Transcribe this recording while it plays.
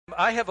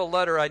I have a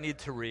letter I need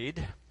to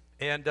read,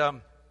 and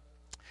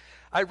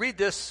I read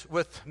this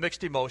with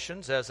mixed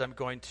emotions as I'm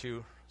going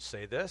to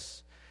say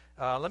this.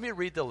 Let me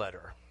read the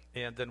letter,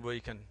 and then we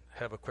can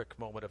have a quick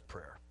moment of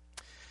prayer.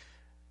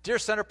 Dear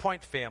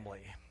Centerpoint family,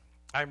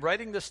 I'm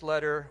writing this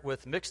letter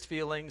with mixed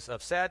feelings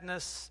of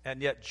sadness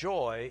and yet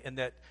joy in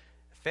that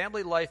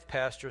Family Life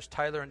pastors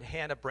Tyler and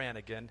Hannah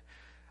Brannigan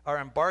are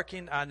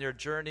embarking on their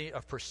journey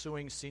of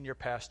pursuing senior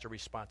pastor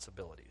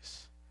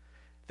responsibilities.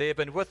 They have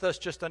been with us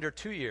just under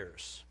 2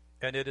 years,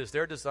 and it is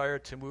their desire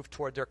to move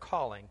toward their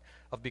calling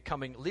of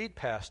becoming lead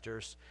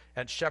pastors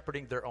and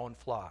shepherding their own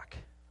flock,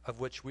 of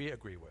which we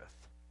agree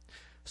with.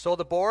 So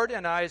the board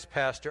and I as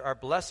pastor are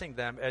blessing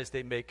them as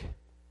they make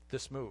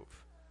this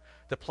move.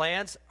 The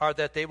plans are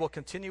that they will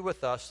continue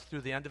with us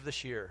through the end of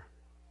this year.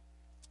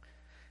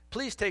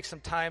 Please take some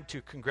time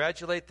to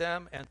congratulate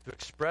them and to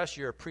express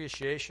your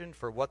appreciation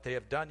for what they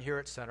have done here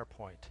at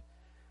Centerpoint.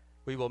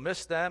 We will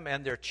miss them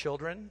and their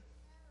children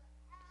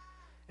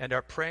and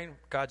are praying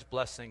God's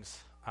blessings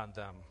on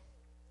them.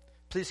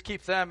 Please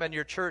keep them and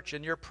your church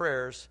in your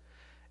prayers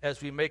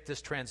as we make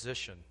this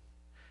transition.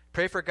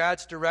 Pray for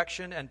God's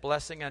direction and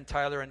blessing on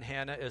Tyler and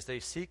Hannah as they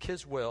seek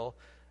His will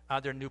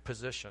on their new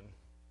position.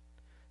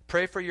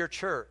 Pray for your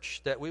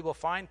church that we will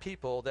find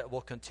people that will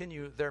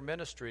continue their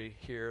ministry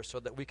here so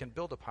that we can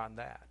build upon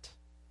that.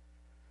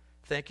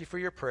 Thank you for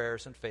your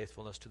prayers and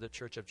faithfulness to the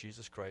Church of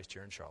Jesus Christ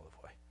here in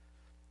Charlevoix.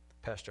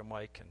 Pastor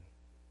Mike and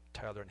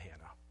Tyler and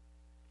Hannah.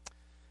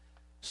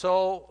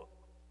 So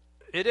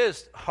it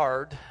is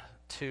hard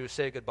to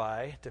say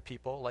goodbye to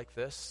people like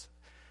this,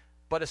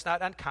 but it's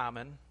not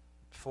uncommon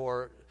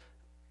for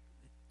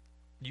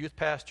youth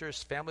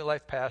pastors, family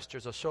life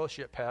pastors,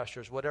 associate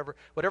pastors,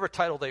 whatever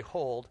title they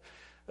hold,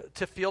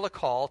 to feel a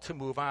call to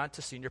move on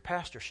to senior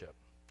pastorship,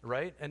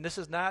 right? And this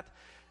is not,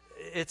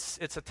 it's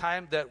a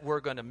time that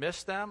we're going to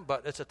miss them,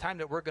 but it's a time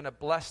that we're going to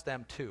bless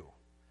them too.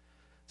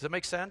 Does that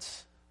make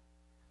sense?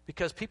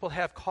 Because people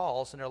have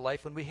calls in their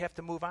life when we have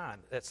to move on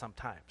at some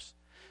times.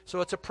 So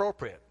it's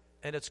appropriate,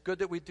 and it's good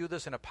that we do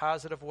this in a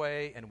positive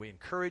way, and we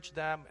encourage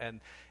them,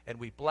 and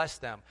we bless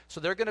them. So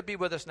they're going to be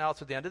with us now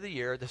through the end of the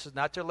year. This is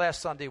not their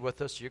last Sunday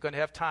with us. You're going to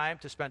have time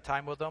to spend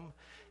time with them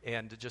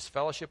and to just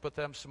fellowship with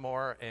them some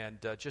more and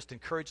just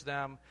encourage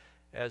them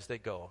as they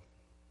go.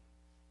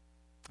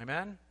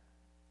 Amen?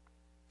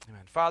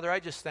 Amen. Father, I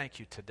just thank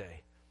you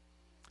today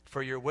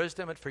for your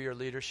wisdom and for your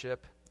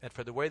leadership and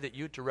for the way that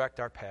you direct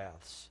our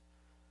paths.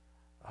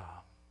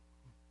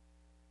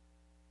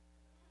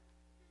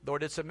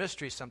 Lord, it's a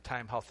mystery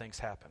sometime how things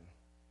happen.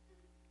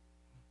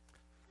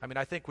 I mean,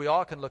 I think we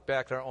all can look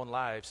back at our own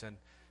lives and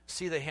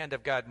see the hand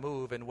of God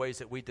move in ways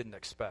that we didn't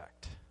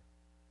expect.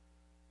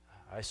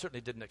 I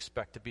certainly didn't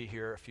expect to be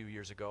here a few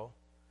years ago.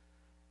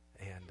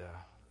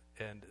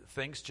 And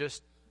things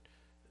just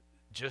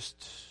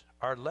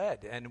are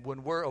led. And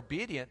when we're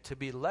obedient to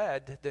be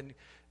led, then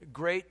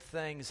great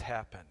things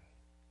happen.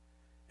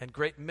 And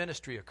great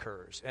ministry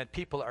occurs. And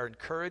people are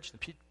encouraged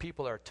and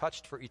people are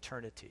touched for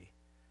eternity.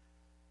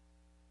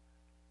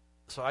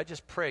 So I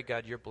just pray,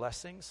 God, your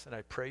blessings, and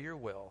I pray your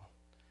will.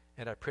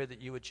 And I pray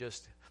that you would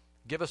just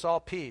give us all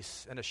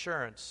peace and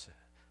assurance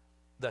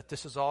that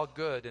this is all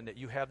good and that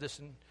you have this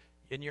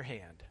in your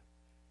hand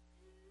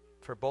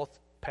for both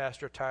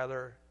Pastor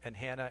Tyler and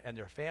Hannah and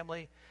their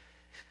family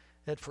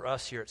and for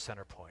us here at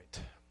Centerpoint.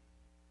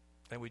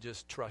 And we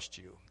just trust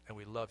you and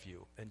we love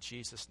you. In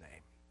Jesus'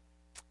 name,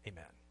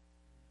 amen.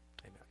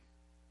 Amen.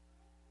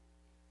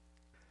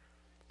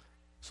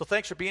 So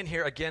thanks for being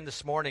here again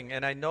this morning.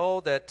 And I know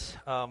that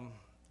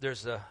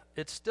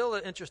it's still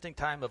an interesting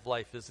time of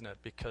life, isn't it?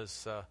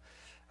 Because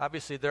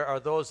obviously there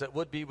are those that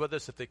would be with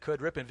us if they could.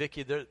 Rip and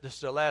Vicki, this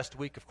is their last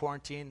week of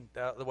quarantine.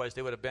 Otherwise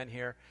they would have been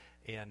here.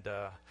 And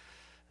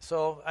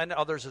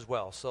others as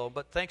well.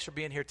 But thanks for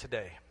being here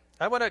today.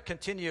 I want to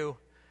continue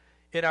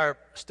in our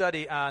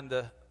study on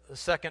the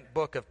second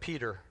book of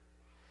Peter.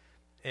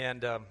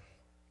 And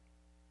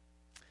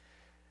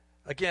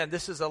again,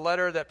 this is a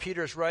letter that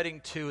Peter is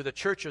writing to the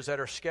churches that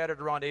are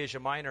scattered around Asia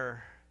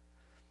Minor.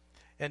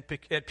 And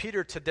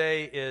Peter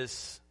today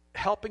is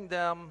helping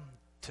them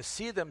to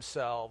see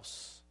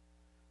themselves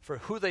for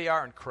who they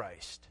are in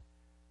Christ.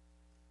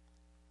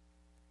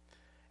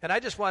 And I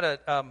just want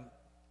to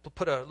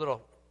put a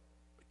little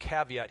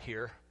caveat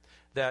here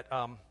that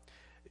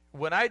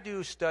when I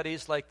do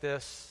studies like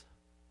this,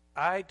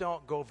 I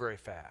don't go very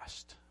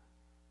fast.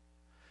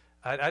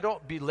 I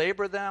don't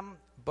belabor them,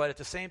 but at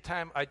the same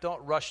time, I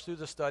don't rush through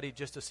the study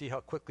just to see how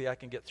quickly I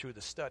can get through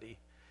the study,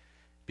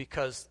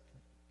 because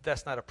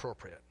that's not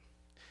appropriate.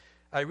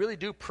 I really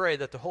do pray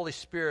that the Holy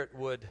Spirit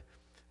would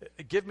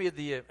give me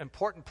the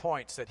important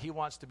points that he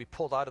wants to be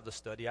pulled out of the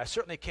study. I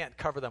certainly can't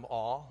cover them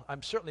all.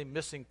 I'm certainly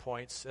missing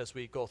points as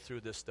we go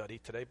through this study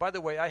today. By the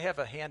way, I have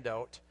a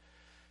handout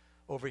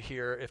over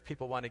here if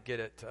people want to get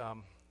it.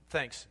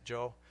 Thanks,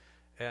 Joe.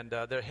 And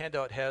their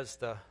handout has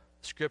the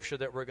scripture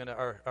that we're going to,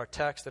 our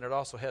text, and it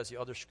also has the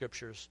other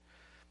scriptures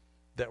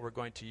that we're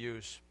going to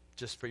use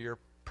just for your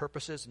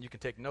purposes. And you can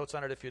take notes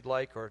on it if you'd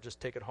like, or just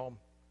take it home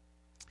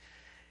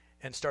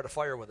and start a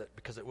fire with it,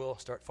 because it will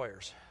start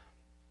fires.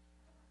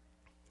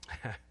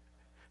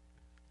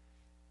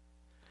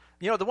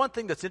 You know, the one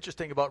thing that's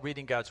interesting about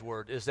reading God's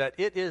Word is that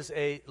it is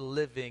a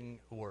living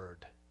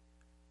Word.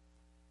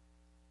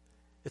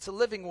 It's a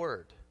living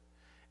Word.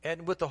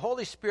 And with the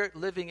Holy Spirit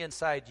living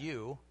inside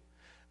you,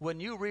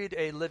 when you read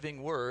a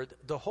living Word,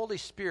 the Holy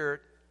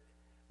Spirit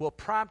will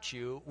prompt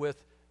you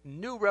with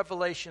new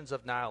revelations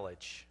of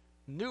knowledge,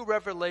 new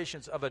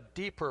revelations of a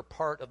deeper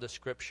part of the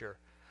Scripture.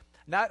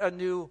 Not a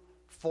new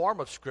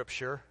form of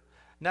Scripture,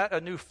 not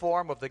a new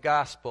form of the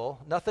gospel,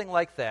 nothing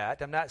like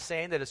that. I'm not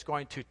saying that it's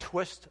going to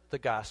twist the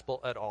gospel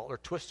at all or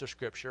twist the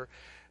Scripture,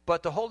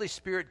 but the Holy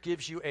Spirit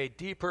gives you a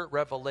deeper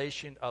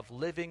revelation of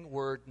living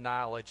Word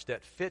knowledge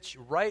that fits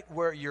right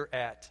where you're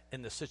at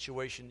in the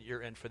situation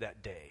you're in for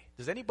that day.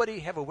 Does anybody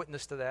have a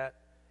witness to that?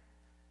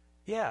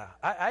 Yeah,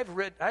 I've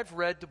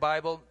read the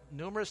Bible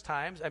numerous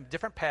times,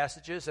 different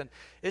passages, and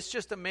it's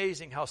just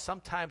amazing how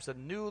sometimes a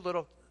new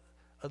little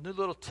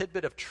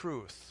tidbit of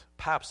truth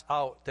pops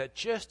out that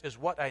just is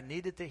what I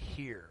needed to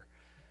hear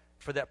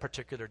for that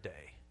particular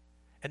day.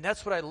 And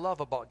that's what I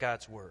love about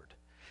God's Word.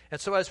 And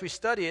so as we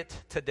study it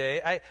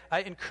today,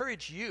 I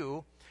encourage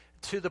you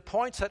to the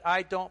points that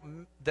I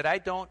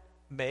don't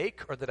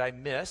make or that I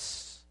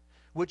miss.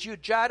 Would you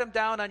jot them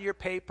down on your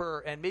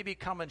paper and maybe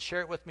come and share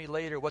it with me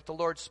later what the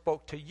Lord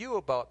spoke to you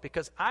about?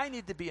 Because I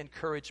need to be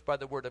encouraged by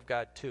the Word of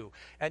God too.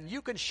 And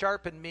you can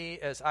sharpen me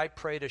as I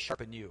pray to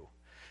sharpen you.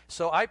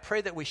 So I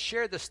pray that we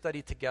share this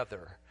study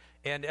together.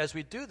 And as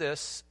we do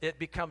this, it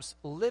becomes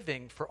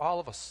living for all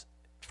of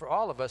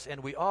us,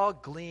 and we all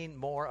glean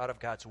more out of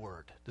God's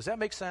Word. Does that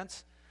make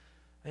sense?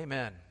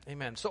 Amen.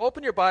 Amen. So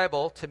open your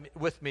Bible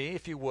with me,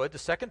 if you would,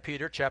 to 2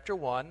 Peter chapter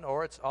 1,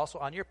 or it's also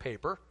on your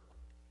paper,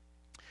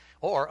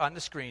 or on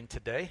the screen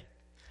today.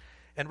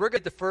 And we're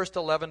going to the first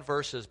 11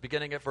 verses,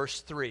 beginning at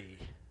verse 3,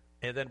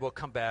 and then we'll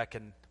come back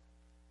and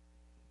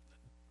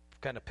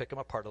kind of pick them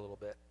apart a little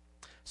bit.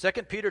 2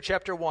 Peter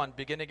chapter 1,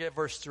 beginning at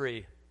verse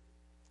 3.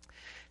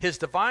 His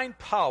divine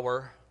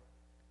power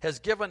has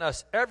given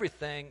us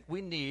everything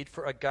we need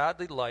for a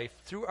godly life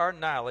through our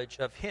knowledge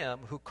of Him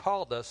who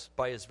called us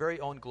by His very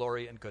own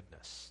glory and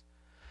goodness.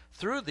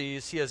 Through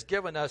these He has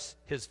given us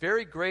His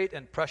very great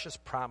and precious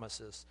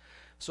promises,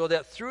 so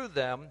that through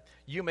them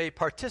you may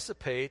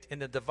participate in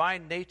the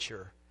divine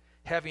nature,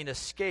 having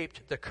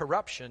escaped the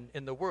corruption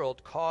in the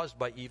world caused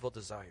by evil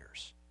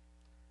desires.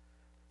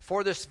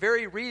 For this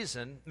very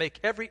reason, make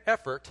every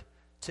effort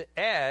to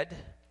add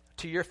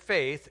to your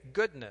faith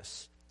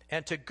goodness,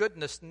 and to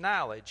goodness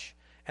knowledge,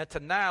 and to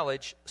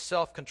knowledge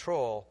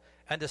self-control,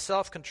 and to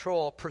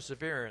self-control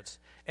perseverance,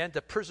 and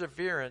to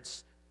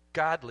perseverance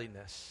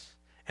godliness,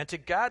 and to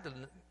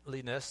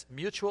godliness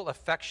mutual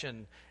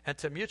affection, and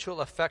to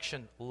mutual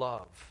affection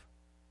love.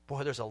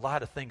 Boy, there's a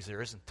lot of things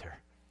there, isn't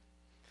there?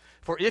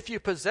 For if you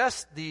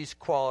possess these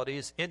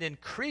qualities in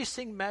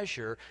increasing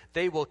measure,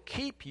 they will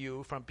keep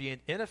you from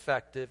being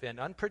ineffective and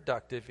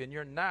unproductive in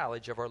your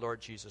knowledge of our Lord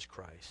Jesus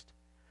Christ.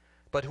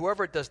 But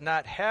whoever does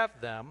not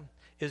have them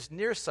is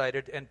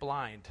nearsighted and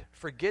blind,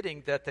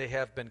 forgetting that they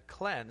have been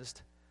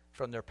cleansed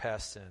from their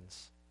past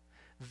sins.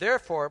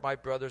 Therefore, my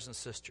brothers and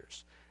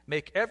sisters,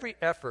 make every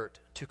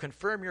effort to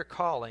confirm your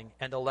calling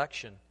and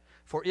election,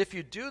 for if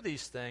you do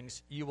these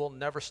things, you will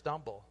never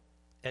stumble,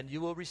 and you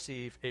will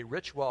receive a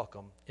rich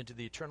welcome into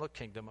the eternal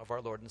kingdom of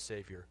our Lord and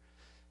Savior,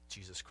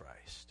 Jesus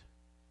Christ.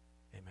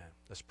 Amen.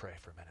 Let's pray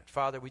for a minute.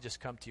 Father, we just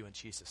come to you in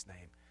Jesus'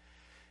 name.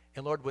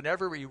 And Lord,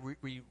 whenever we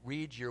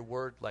read your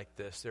word like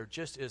this, there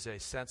just is a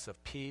sense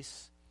of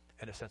peace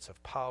and a sense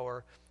of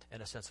power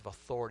and a sense of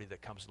authority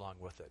that comes along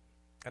with it.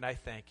 And I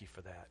thank you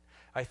for that.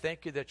 I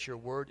thank you that your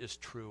word is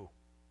true,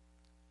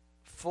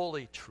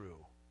 fully true.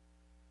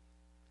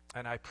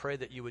 And I pray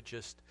that you would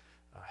just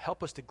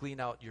help us to glean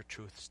out your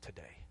truths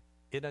today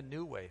in a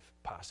new way,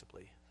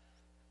 possibly.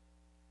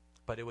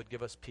 But it would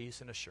give us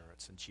peace and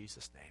assurance in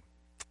Jesus'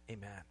 name.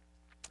 Amen.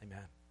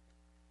 Amen.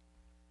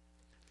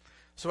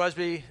 So as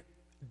we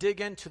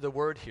dig into the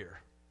word here,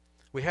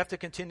 we have to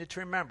continue to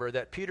remember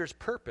that Peter's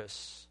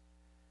purpose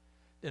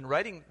in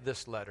writing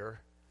this letter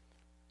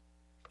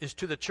is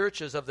to the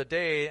churches of the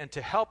day and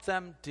to help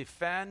them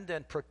defend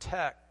and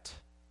protect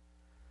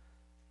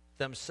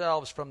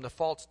themselves from the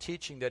false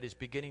teaching that is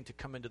beginning to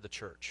come into the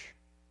church.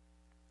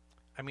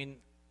 I mean,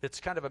 it's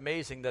kind of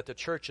amazing that the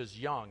church is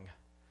young.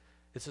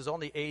 This is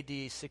only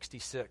AD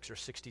 66 or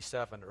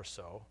 67 or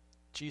so.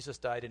 Jesus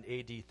died in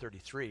AD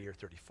 33 or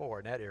 34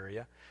 in that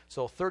area.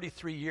 So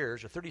 33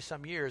 years or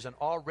 30-some years, and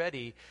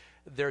already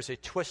there's a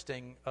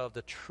twisting of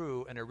the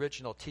true and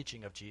original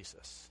teaching of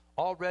Jesus.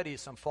 Already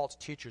some false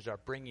teachers are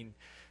bringing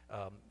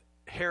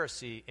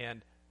heresy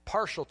and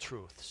partial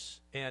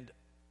truths and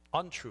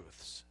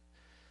untruths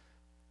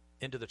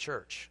into the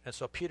church. And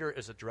so Peter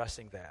is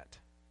addressing that.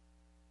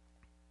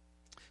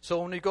 So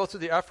when we go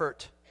through the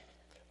effort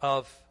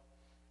of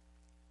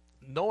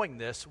knowing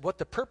this, what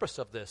the purpose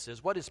of this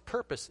is, what his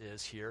purpose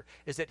is here,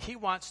 is that he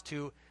wants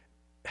to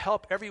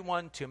help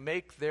everyone to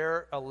make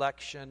their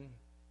election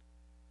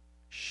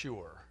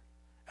sure.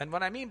 And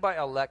what I mean by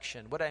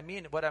election, what I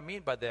mean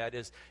by that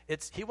is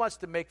he wants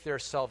to make their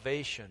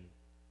salvation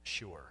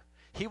sure.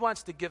 He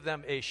wants to give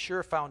them a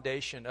sure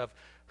foundation of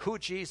who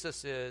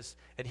Jesus is,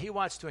 and he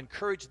wants to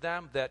encourage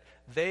them that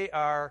they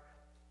are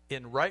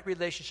in right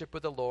relationship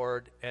with the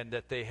Lord and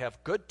that they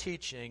have good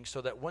teaching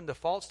so that when the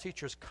false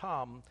teachers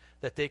come,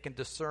 that they can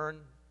discern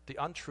the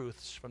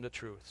untruths from the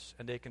truths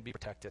and they can be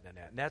protected in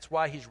that. And that's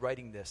why he's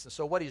writing this. And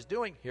so what he's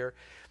doing here,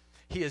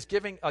 he is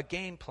giving a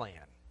game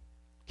plan.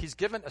 He's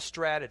given a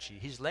strategy.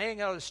 He's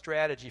laying out a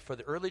strategy for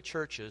the early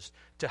churches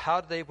to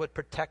how they would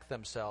protect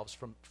themselves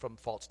from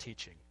false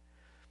teaching.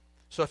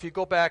 So if you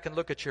go back and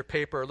look at your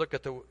paper, look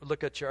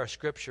at our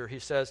scripture, he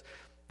says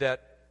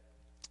that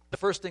the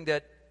first thing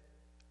that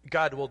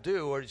God will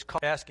do, or he's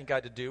asking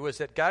God to do, is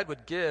that God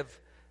would give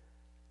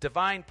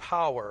divine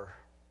power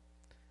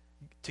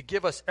to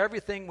give us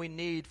everything we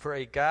need for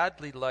a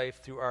godly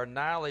life through our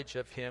knowledge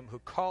of him who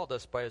called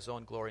us by his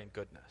own glory and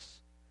goodness.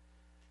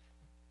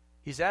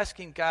 He's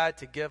asking God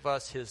to give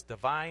us his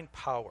divine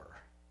power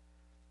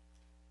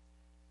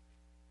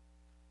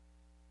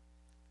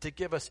to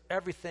give us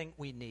everything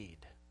we need.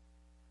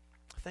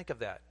 Think of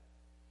that.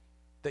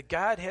 That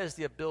God has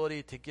the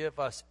ability to give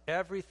us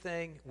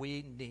everything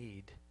we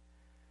need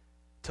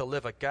to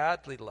live a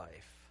godly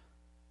life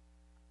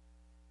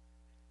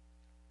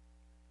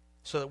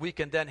so that we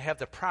can then have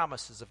the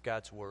promises of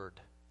God's word.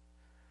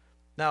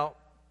 Now,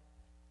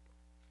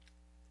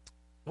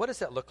 what does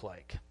that look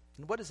like?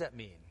 And what does that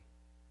mean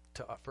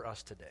for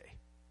us today?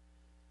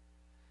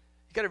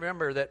 You got to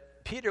remember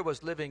that Peter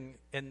was living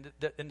in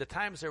the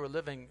times they were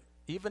living,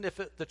 even if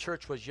the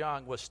church was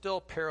young, was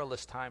still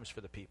perilous times for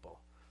the people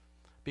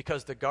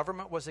because the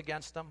government was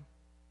against them.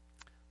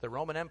 The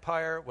Roman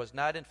Empire was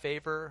not in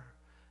favor.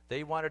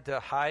 They wanted to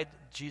hide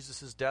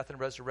Jesus' death and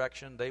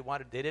resurrection. They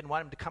didn't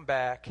want him to come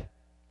back.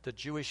 The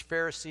Jewish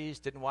Pharisees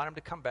didn't want him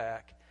to come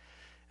back.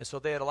 And so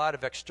they had a lot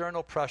of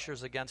external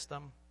pressures against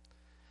them.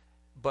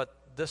 But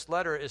this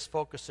letter is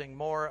focusing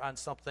more on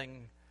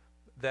something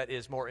that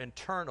is more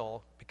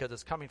internal because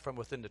it's coming from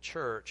within the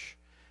church.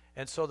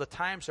 And so the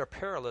times are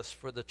perilous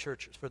for the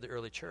church, for the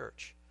early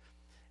church.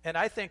 And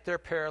I think they're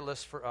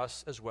perilous for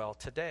us as well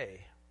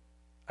today.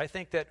 I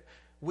think that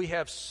we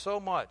have so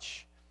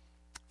much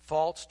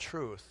false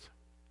truth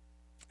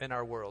in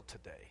our world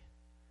today.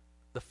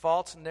 The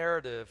false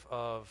narrative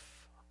of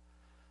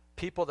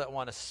people that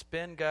want to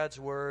spin God's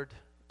word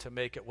to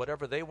make it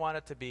whatever they want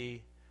it to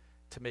be,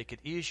 to make it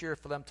easier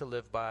for them to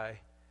live by.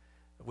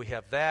 We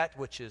have that,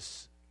 which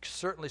is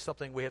certainly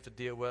something we have to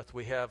deal with.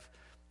 We have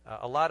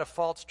a lot of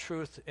false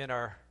truth in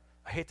our,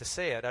 I hate to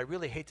say it, I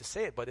really hate to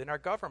say it, but in our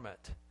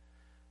government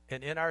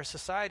and in our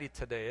society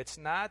today. It's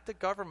not the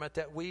government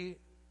that we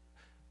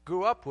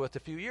grew up with a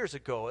few years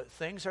ago.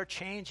 Things are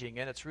changing,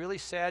 and it's really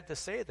sad to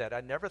say that.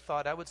 I never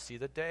thought I would see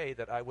the day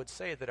that I would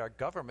say that our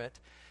government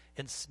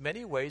in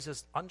many ways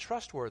is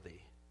untrustworthy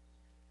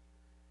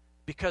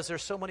because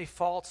there's so many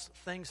false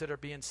things that are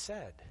being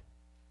said.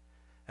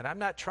 And I'm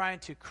not trying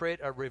to create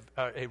a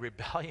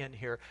rebellion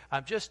here.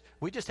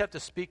 We just have to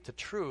speak the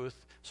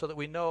truth so that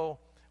we know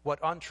what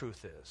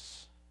untruth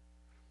is.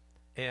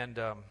 And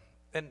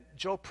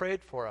Joe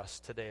prayed for us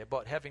today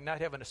about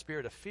not having a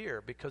spirit of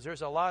fear because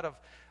there's a lot of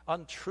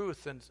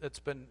untruth and it's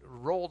been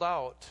rolled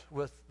out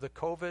with the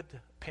COVID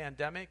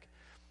pandemic.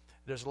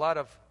 There's a lot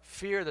of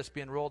fear that's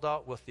being rolled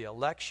out with the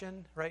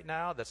election right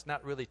now that's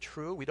not really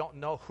true. We don't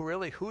know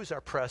who's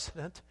our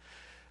president.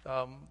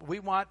 We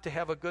want to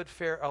have a good,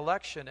 fair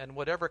election, and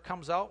whatever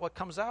comes out, what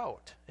comes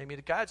out. I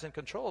mean, God's in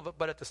control of it,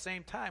 but at the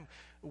same time,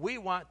 we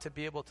want to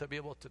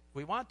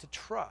we want to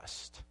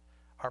trust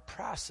our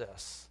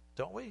process,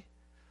 don't we?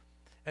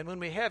 And when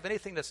we have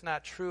anything that's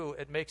not true,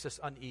 it makes us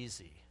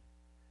uneasy.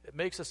 It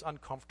makes us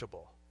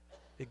uncomfortable.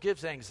 It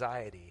gives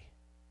anxiety,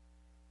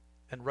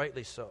 and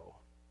rightly so.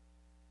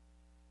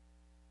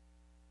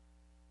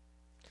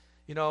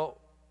 You know,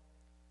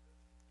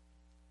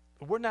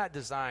 we're not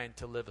designed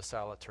to live a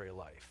solitary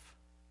life.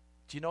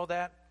 Do you know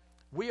that?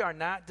 We are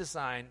not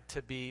designed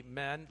to be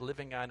men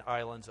living on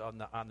islands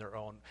on their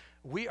own.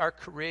 We are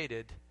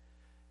created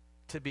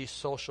to be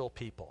social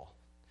people.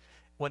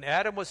 When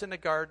Adam was in the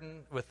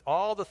garden with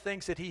all the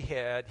things that he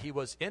had, he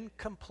was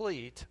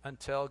incomplete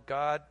until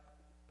God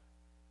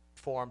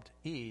formed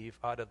Eve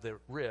out of the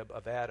rib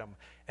of Adam.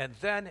 And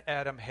then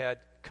Adam had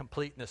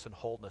completeness and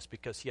wholeness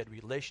because he had a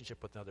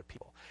relationship with other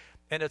people.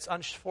 And it's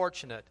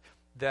unfortunate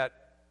that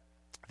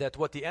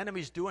what the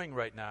enemy's doing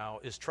right now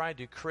is trying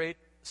to create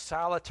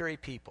solitary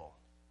people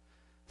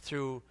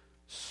through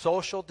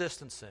social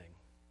distancing.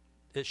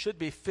 It should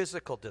be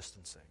physical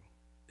distancing.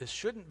 It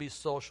shouldn't be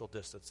social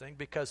distancing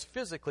because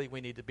physically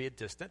we need to be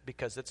distant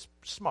because it's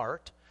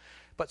smart.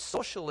 But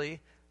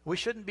socially, we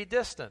shouldn't be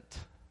distant,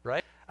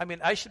 right? I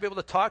mean, I should be able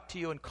to talk to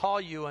you and call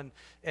you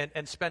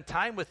and spend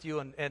time with you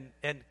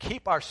and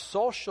keep our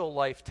social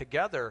life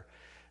together.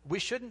 We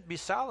shouldn't be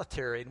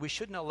solitary, and we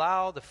shouldn't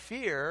allow the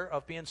fear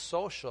of being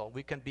social.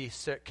 We can be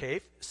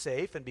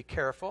safe and be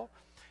careful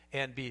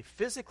and be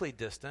physically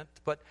distant,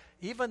 but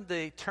even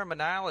the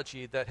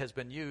terminology that has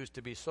been used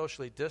to be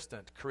socially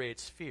distant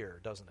creates fear,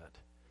 doesn't it?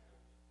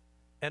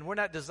 And we're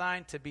not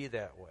designed to be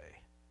that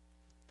way.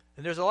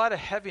 And there's a lot of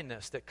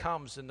heaviness that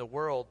comes in the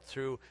world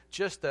through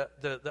just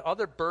the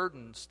other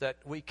burdens that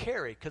we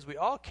carry, because we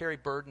all carry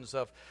burdens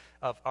of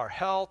our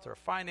health, our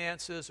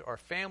finances, our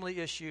family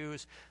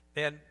issues,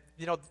 and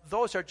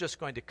those are just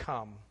going to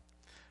come.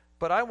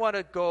 But I want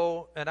to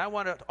go and I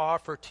want to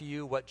offer to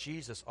you what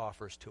Jesus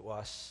offers to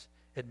us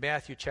in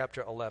Matthew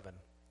chapter 11.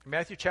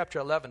 Matthew chapter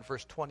 11,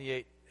 verse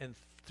 28 and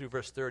through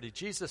verse 30,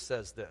 Jesus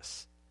says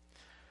this: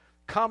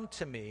 "Come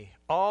to me,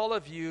 all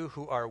of you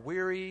who are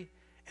weary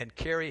and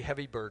carry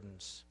heavy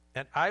burdens,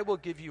 and I will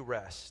give you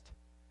rest.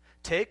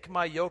 Take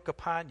my yoke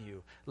upon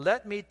you.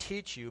 Let me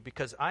teach you,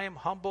 because I am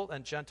humble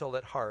and gentle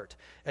at heart,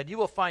 and you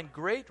will find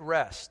great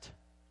rest.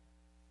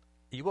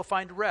 You will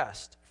find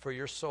rest for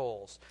your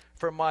souls.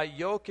 For my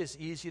yoke is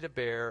easy to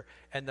bear,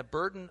 and the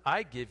burden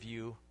I give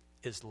you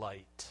is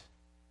light."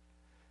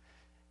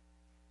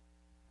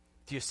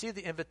 Do you see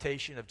the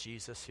invitation of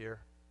Jesus here?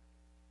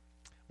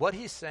 What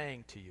he's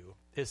saying to you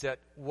is that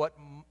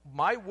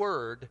my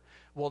word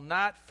will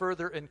not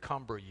further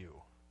encumber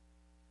you.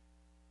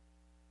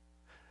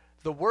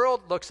 The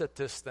world looks at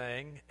this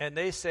thing and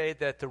they say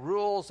that the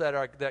rules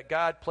that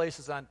God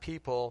places on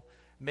people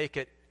make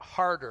it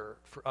harder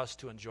for us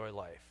to enjoy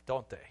life,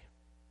 don't they?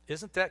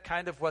 Isn't that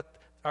kind of what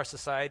our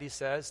society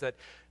says? That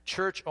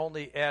church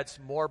only adds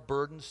more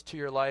burdens to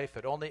your life.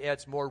 It only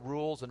adds more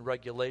rules and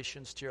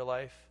regulations to your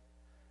life.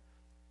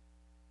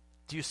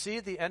 Do you see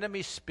the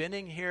enemy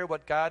spinning here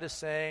what God is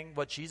saying,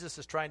 what Jesus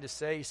is trying to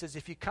say? He says,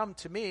 if you come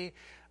to me,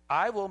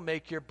 I will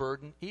make your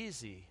burden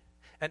easy,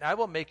 and I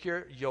will make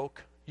your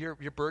yoke, your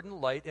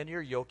burden light and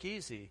your yoke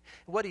easy.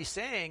 What he's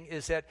saying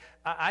is that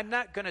I'm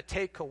not going to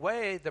take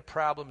away the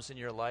problems in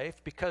your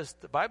life, because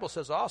the Bible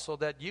says also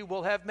that you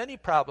will have many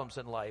problems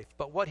in life.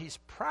 But what he's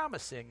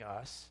promising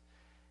us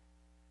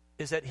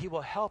is that he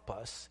will help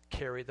us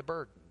carry the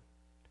burden.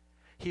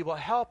 He will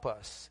help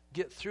us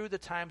get through the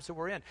times that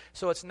we're in.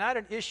 So it's not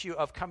an issue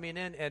of coming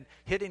in and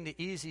hitting the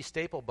easy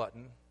staple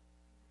button,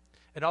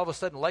 and all of a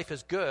sudden life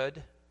is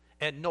good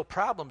and no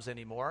problems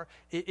anymore.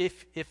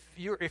 If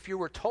you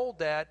were told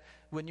that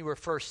when you were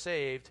first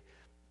saved,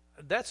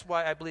 that's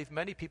why I believe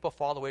many people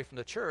fall away from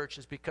the church,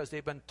 is because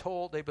they've been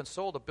sold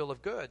a bill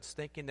of goods,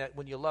 thinking that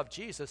when you love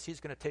Jesus, he's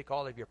going to take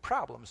all of your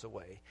problems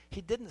away.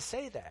 He didn't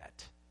say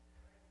that.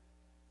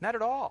 Not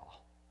at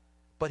all.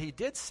 But he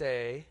did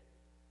say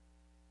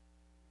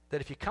that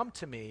if you come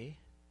to me,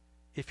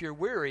 if you're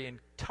weary and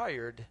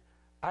tired,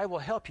 I will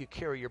help you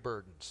carry your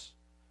burdens.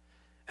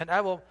 And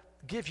I will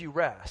give you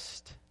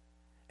rest.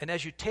 And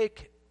as you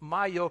take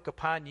my yoke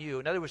upon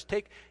you, in other words,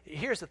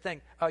 here's the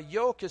thing, a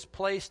yoke is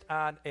placed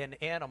on an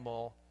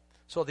animal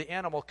so the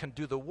animal can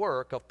do the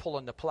work of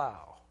pulling the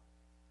plow.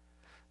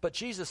 But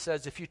Jesus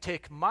says, if you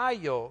take my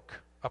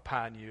yoke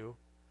upon you,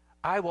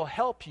 I will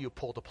help you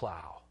pull the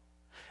plow.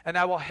 And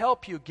I will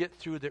help you get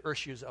through the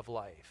issues of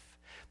life.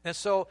 And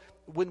so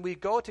when we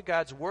go to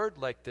God's word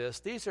like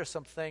this, these are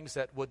some things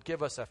that would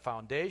give us a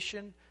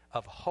foundation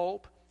of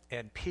hope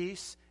and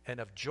peace and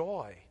of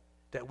joy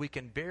that we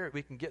can bear.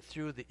 We can get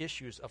through the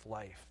issues of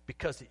life,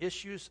 because the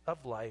issues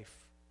of life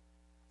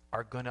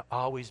are going to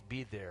always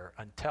be there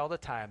until the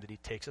time that he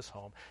takes us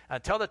home,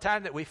 until the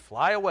time that we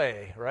fly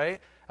away, right?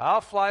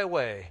 I'll fly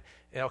away.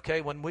 Okay,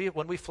 when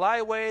we fly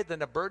away, then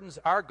the burdens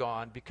are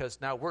gone,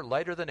 because now we're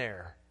lighter than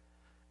air.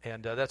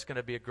 And that's going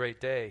to be a great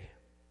day.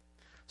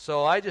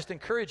 So I just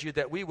encourage you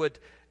that we would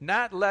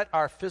not let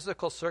our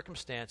physical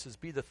circumstances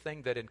be the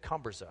thing that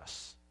encumbers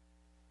us,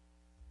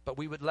 but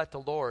we would let the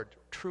Lord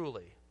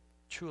truly,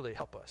 truly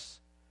help us.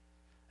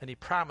 And he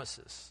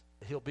promises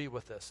that he'll be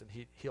with us,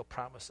 and he'll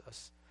promise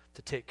us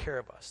to take care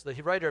of us.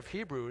 The writer of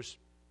Hebrews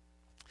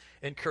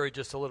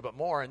encourages us a little bit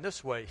more in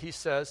this way. He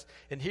says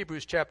in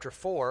Hebrews chapter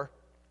 4,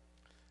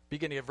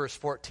 beginning of verse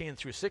 14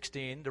 through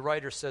 16, the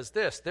writer says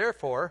this: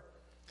 "Therefore,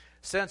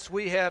 since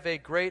we have a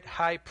great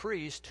high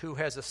priest who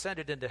has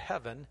ascended into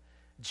heaven,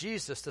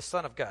 Jesus, the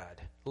Son of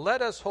God,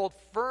 let us hold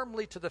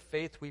firmly to the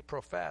faith we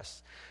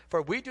profess.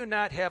 For we do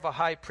not have a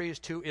high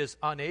priest who is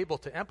unable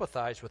to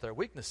empathize with our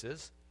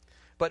weaknesses,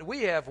 but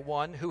we have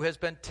one who has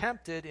been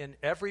tempted in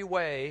every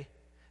way,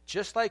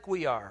 just like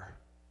we are,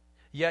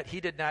 yet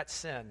he did not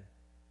sin."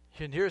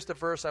 And here's the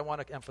verse I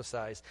want to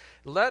emphasize.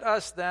 "Let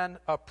us then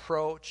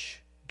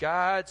approach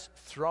God's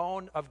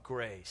throne of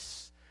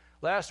grace."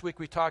 Last week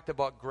we talked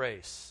about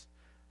grace.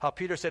 How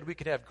Peter said we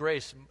could have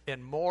grace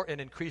in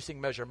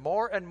increasing measure,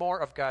 more and more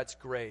of God's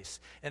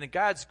grace. And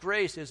God's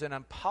grace is an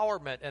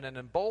empowerment and an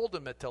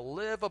emboldenment to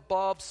live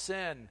above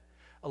sin,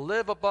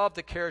 live above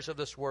the cares of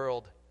this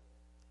world.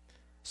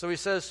 So he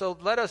says, so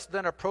let us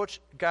then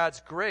approach God's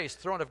grace,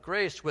 throne of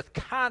grace, with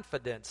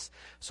confidence,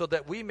 so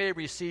that we may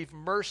receive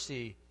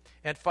mercy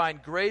and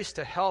find grace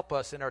to help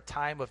us in our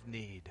time of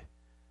need.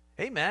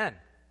 Amen.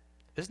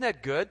 Isn't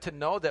that good to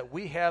know that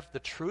we have the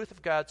truth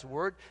of God's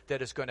word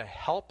that is going to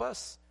help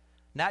us,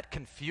 not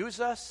confuse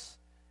us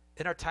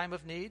in our time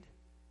of need?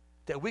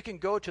 That we can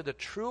go to the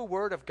true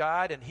word of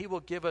God and he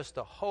will give us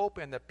the hope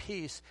and the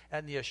peace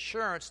and the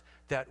assurance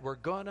that we're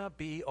going to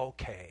be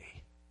okay.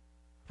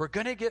 We're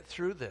going to get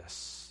through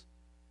this.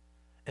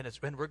 And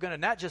we're going to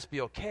not just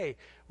be okay,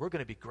 we're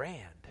going to be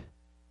grand.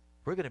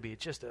 we're going to be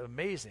just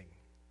amazing.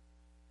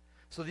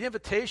 So the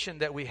invitation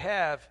that we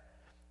have,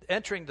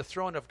 entering the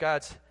throne of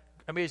God's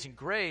amazing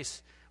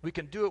grace, we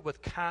can do it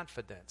with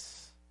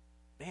confidence.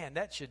 Man,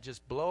 that should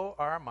just blow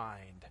our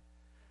mind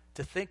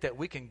to think that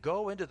we can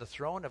go into the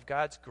throne of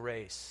God's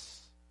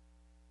grace.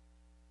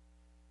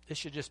 It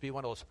should just be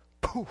one of those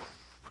poof.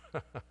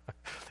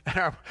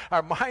 And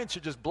our minds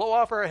should just blow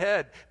off our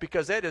head,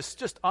 because that is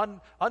just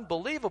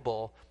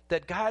unbelievable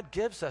that God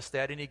gives us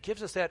that, and He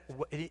gives us that.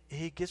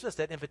 He gives us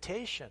that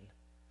invitation.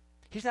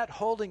 He's not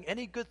holding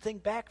any good thing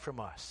back from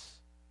us.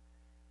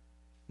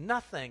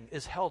 Nothing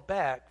is held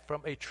back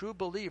from a true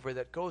believer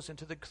that goes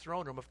into the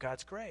throne room of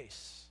God's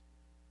grace.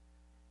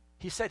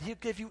 He said He'll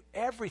give you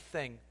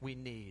everything we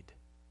need.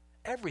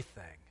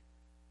 Everything.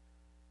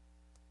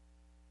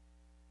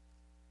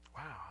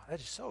 Wow, that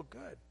is so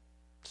good.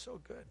 So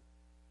good.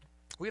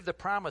 We have the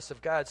promise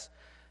of God's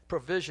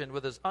provision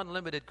with His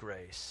unlimited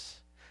grace.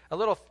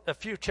 A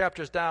few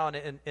chapters down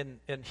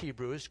in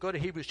Hebrews, go to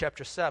Hebrews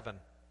chapter 7,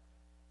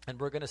 and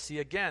we're going to see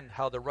again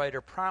how the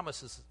writer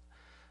promises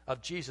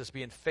of Jesus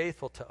being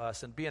faithful to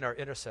us and being our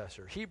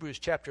intercessor. Hebrews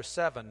chapter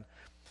 7,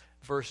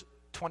 verse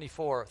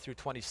 24 through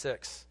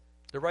 26.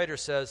 The writer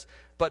says,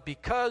 "But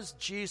because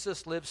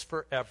Jesus lives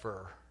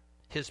forever,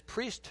 His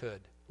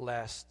priesthood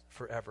lasts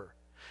forever.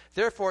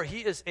 Therefore,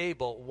 He is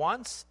able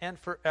once and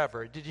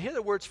forever." Did you hear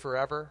the words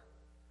forever?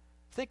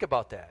 Think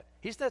about that.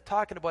 He's not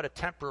talking about a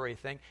temporary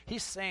thing.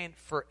 He's saying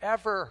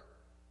forever.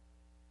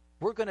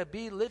 We're going to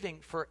be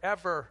living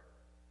forever.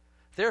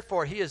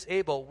 Therefore, He is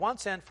able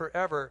once and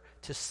forever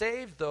to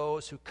save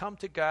those who come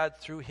to God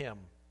through Him.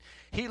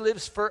 He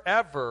lives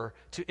forever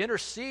to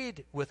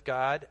intercede with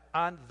God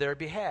on their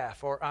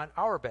behalf, or on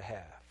our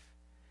behalf.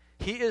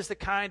 He is the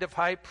kind of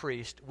high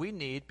priest we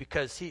need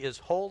because He is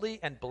holy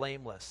and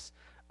blameless,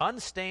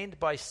 unstained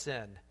by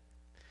sin.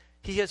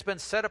 He has been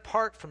set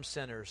apart from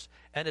sinners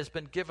and has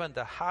been given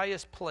the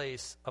highest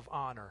place of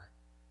honor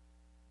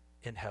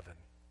in heaven.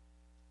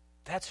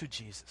 That's who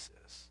Jesus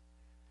is.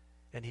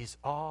 And He's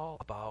all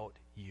about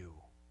you.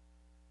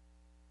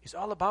 He's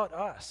all about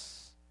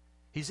us.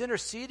 He's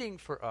interceding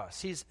for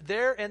us. He's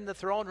there in the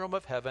throne room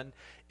of heaven,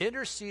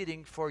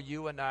 interceding for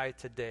you and I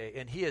today.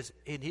 And he is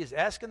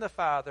asking the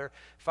Father,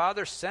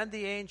 "Father, send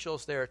the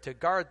angels there to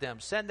guard them.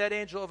 Send that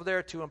angel over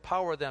there to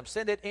empower them.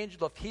 Send that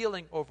angel of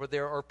healing over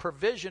there, or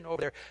provision over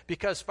there.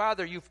 Because,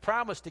 Father, you've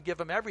promised to give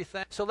them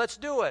everything. So let's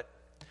do it.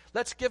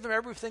 Let's give them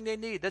everything they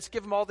need. Let's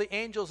give them all the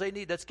angels they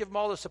need. Let's give them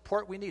all the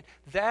support we need."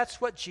 That's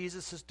what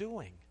Jesus is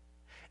doing.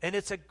 And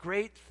it's a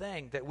great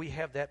thing that we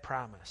have that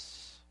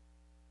promise.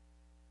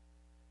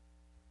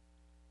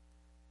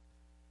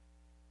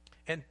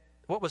 And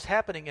what was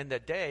happening in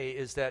that day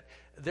is that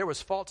there was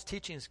false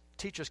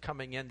teachers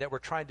coming in that were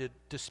trying to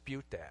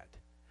dispute that.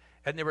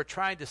 And they were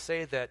trying to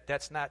say that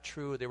that's not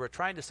true. They were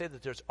trying to say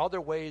that there's other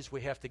ways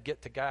we have to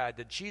get to God,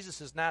 that Jesus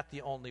is not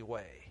the only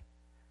way.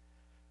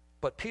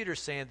 But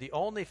Peter's saying the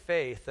only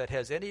faith that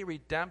has any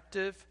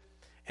redemptive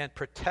and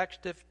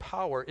protective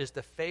power is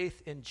the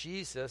faith in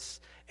Jesus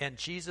and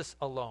Jesus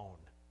alone.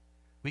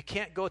 We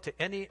can't go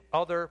to any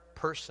other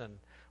person.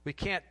 We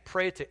can't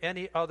pray to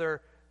any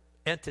other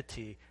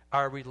entity.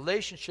 Our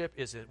relationship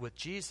is with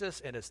Jesus,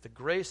 and it's the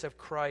grace of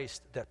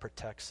Christ that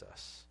protects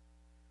us.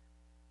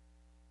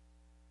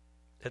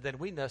 And then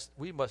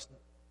we must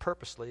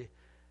purposely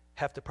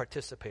have to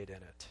participate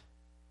in it.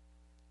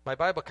 My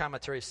Bible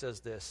commentary says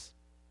this.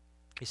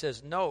 He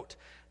says, "Note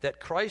that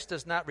Christ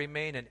does not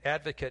remain an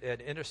advocate and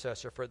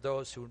intercessor for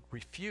those who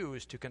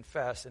refuse to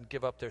confess and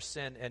give up their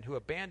sin and who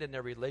abandon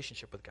their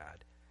relationship with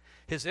God.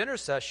 His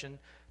intercession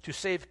to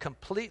save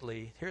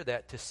completely," hear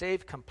that, "to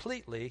save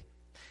completely,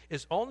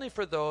 is only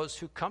for those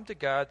who come to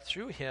God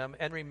through Him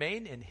and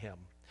remain in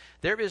Him.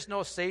 There is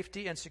no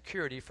safety and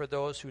security for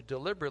those who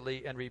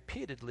deliberately and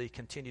repeatedly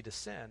continue to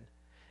sin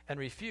and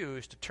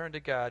refuse to turn to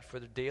God for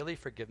their daily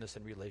forgiveness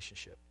and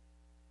relationship."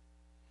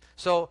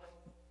 So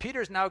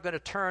Peter's now going to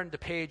turn the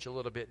page a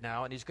little bit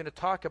now, and he's going to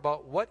talk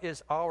about what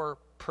is our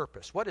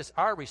purpose, what is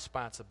our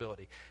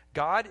responsibility.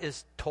 God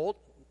is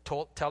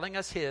telling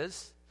us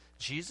His,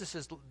 Jesus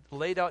has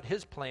laid out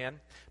His plan,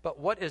 but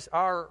what is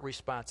our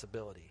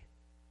responsibility?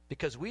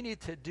 Because we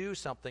need to do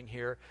something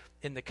here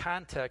in the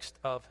context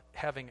of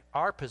having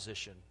our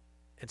position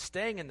and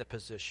staying in the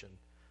position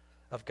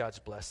of God's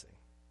blessing.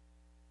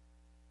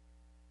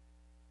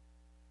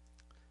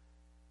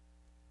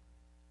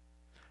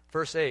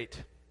 Verse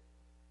 8.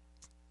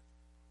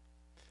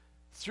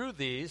 "Through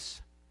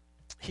these,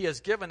 He has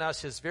given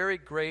us His very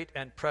great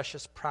and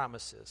precious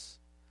promises,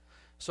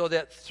 so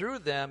that through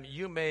them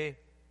you may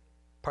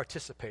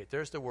participate."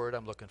 There's the word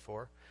I'm looking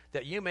for.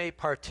 "That you may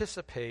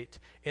participate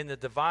in the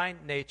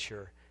divine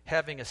nature,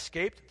 having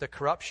escaped the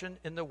corruption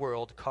in the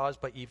world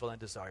caused by evil and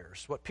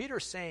desires." What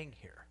Peter's saying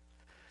here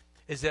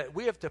is that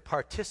we have to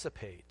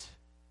participate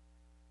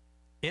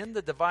in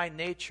the divine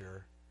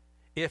nature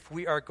if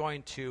we are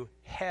going to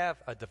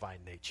have a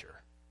divine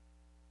nature.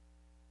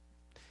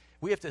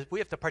 We have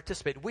to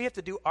participate. We have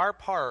to do our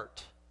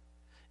part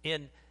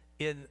in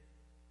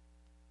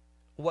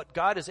what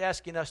God is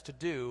asking us to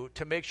do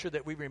to make sure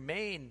that we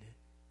remain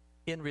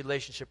in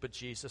relationship with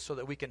Jesus so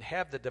that we can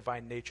have the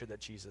divine nature that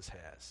Jesus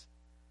has.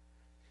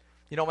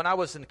 You know, when I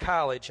was in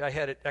college, I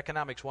had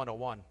Economics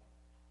 101.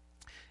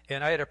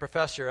 And I had a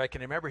professor, I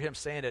can remember him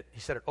saying it, he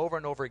said it over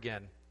and over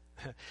again.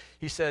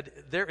 He said,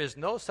 there is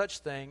no such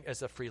thing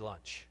as a free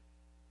lunch.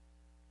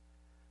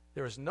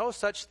 There is no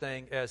such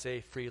thing as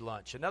a free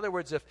lunch. In other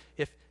words,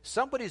 if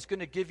somebody's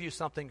going to give you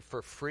something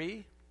for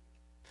free,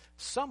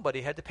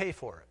 somebody had to pay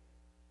for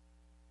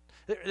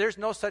it. There's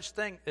no such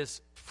thing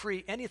as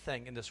free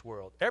anything in this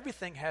world.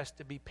 Everything has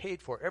to be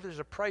paid for. There's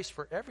a price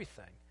for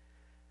everything.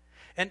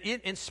 And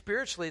in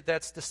spiritually,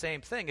 that's the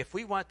same thing. If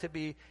we want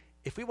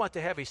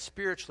to have a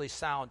spiritually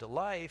sound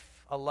life,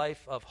 a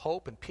life of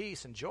hope and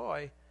peace and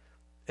joy,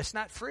 it's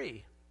not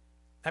free.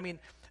 I mean,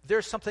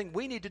 there's something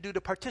we need to do to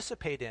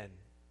participate in,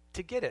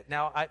 to get it.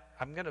 Now,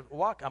 I'm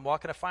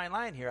walking a fine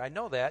line here. I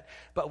know that.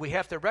 But we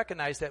have to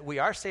recognize that we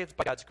are saved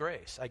by God's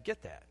grace. I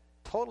get that.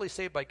 Totally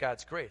saved by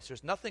God's grace.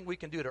 There's nothing we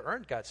can do to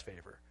earn God's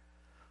favor.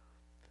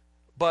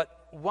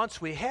 But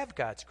once we have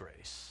God's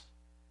grace,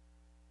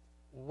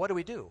 what do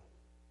we do?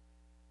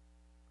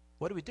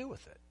 What do we do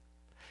with it?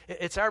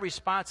 It's our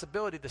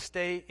responsibility to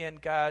stay in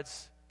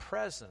God's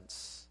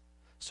presence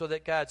so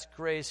that God's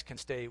grace can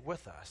stay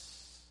with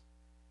us.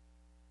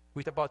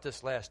 We talked about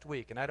this last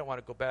week, and I don't want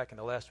to go back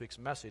into last week's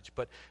message,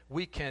 but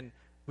we can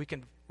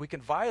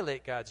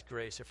violate God's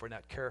grace if we're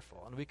not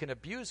careful, and we can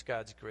abuse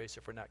God's grace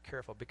if we're not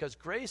careful, because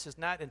grace is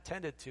not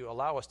intended to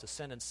allow us to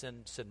sin and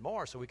sin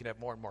more so we can have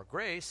more and more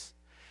grace.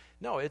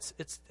 No, it's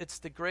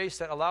the grace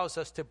that allows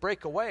us to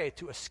break away,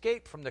 to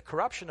escape from the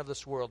corruption of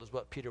this world, is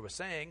what Peter was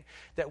saying,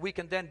 that we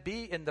can then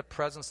be in the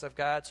presence of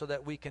God so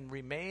that we can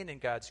remain in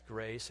God's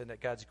grace and that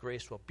God's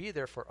grace will be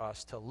there for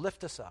us to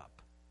lift us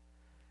up.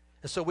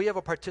 And so we have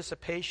a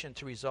participation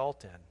to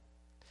result in.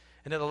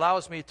 And it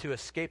allows me to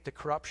escape the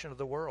corruption of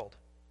the world.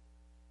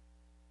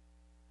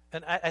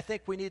 And I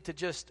think we need to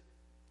just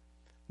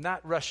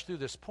not rush through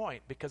this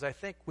point, because I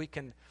think we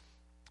can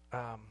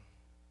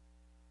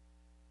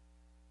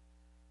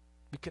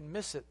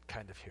miss it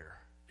kind of here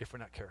if we're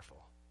not careful.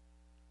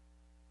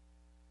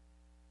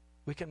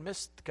 We can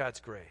miss God's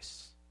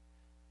grace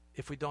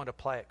if we don't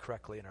apply it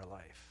correctly in our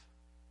life.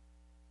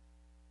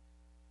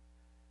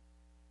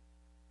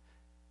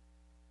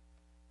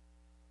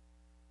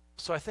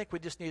 So I think we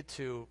just need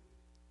to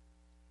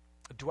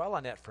dwell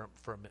on that for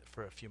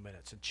a few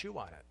minutes and chew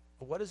on it.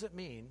 What does it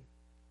mean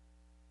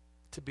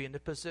to be in the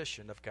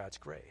position of God's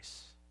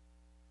grace?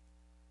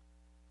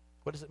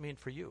 What does it mean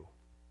for you?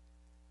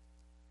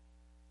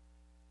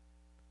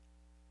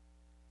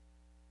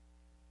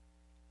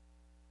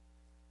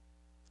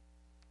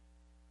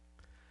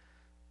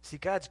 See,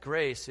 God's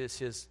grace is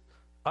his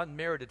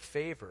unmerited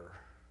favor,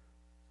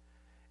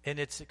 and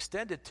it's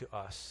extended to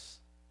us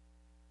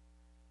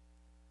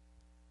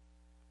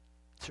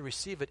to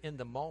receive it in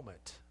the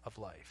moment of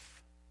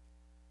life.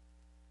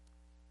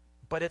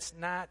 But it's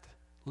not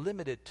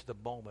limited to the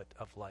moment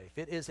of life.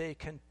 It is a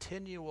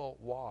continual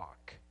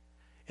walk.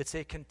 It's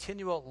a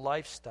continual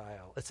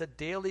lifestyle. It's a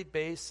daily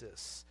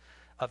basis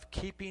of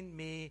keeping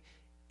me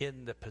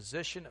in the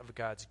position of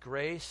God's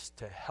grace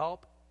to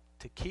help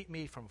to keep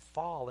me from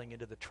falling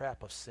into the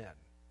trap of sin.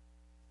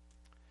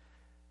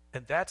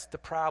 And that's the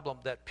problem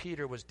that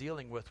Peter was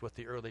dealing with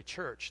the early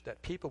church,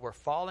 that people were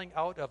falling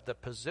out of the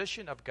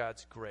position of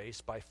God's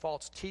grace by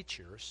false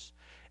teachers,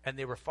 and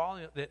they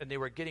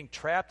were getting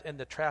trapped in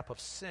the trap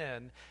of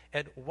sin.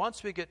 And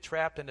once we get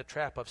trapped in the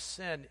trap of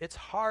sin, it's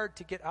hard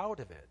to get out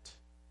of it.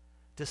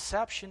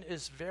 Deception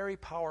is very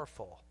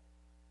powerful.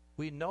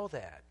 We know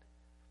that.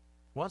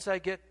 Once I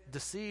get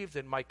deceived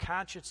and my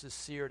conscience is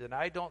seared and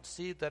I don't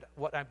see that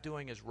what I'm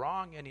doing is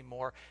wrong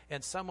anymore,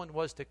 and someone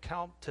was to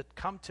come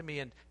to me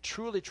and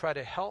truly try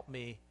to help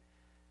me,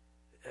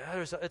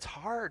 it's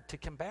hard to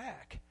come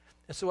back.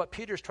 And so what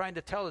Peter's trying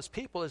to tell his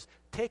people is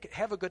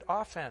have a good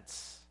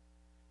offense.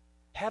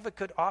 Have a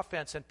good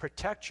offense and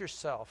protect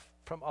yourself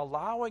from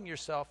allowing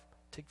yourself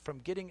from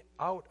getting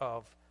out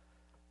of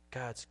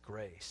God's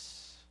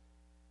grace.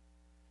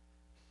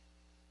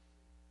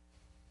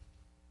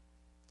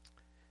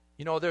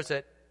 You know,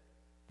 the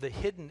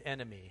hidden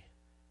enemy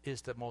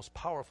is the most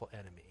powerful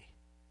enemy.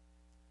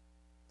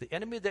 The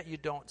enemy that you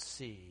don't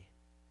see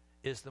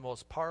is the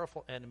most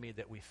powerful enemy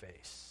that we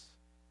face.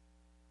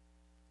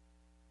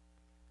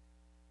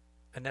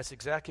 And that's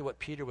exactly what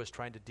Peter was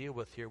trying to deal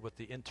with here with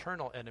the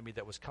internal enemy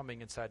that was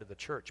coming inside of the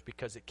church,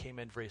 because it came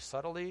in very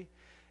subtly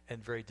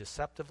and very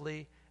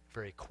deceptively,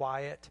 very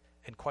quiet,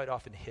 and quite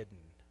often hidden.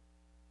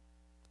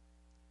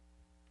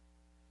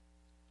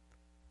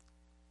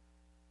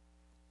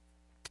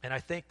 And I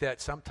think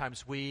that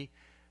sometimes we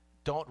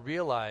don't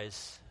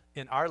realize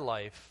in our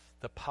life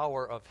the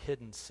power of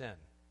hidden sin.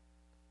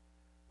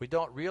 We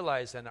don't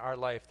realize in our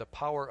life the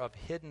power of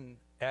hidden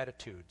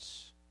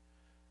attitudes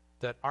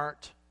that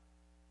aren't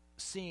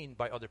seen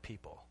by other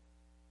people.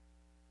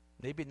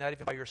 Maybe not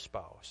even by your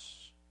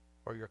spouse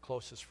or your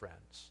closest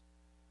friends.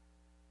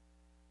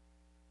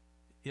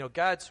 You know,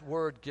 God's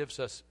word gives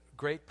us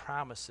great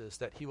promises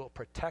that he will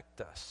protect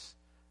us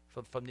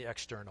from the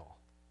external.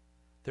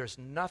 There's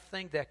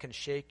nothing that can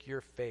shake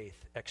your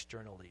faith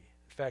externally.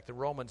 In fact, in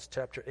Romans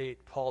chapter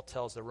 8, Paul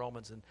tells the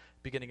Romans,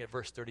 beginning at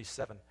verse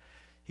 37,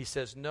 he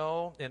says,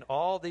 "No, in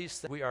all these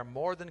things we are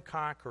more than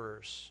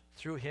conquerors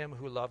through him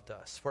who loved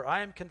us. For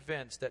I am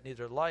convinced that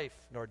neither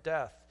life nor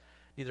death,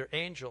 neither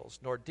angels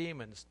nor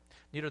demons,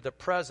 neither the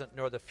present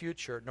nor the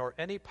future, nor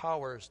any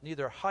powers,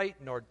 neither height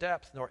nor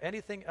depth, nor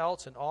anything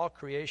else in all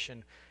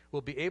creation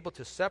will be able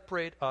to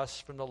separate us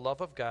from the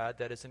love of God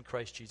that is in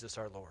Christ Jesus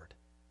our Lord."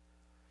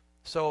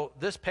 So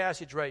this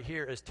passage right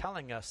here is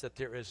telling us that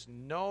there is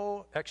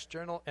no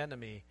external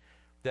enemy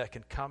that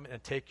can come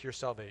and take your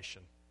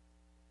salvation.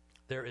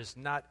 There is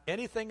not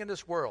anything in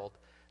this world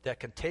that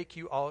can take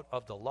you out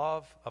of the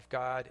love of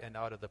God and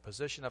out of the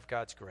position of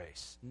God's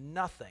grace.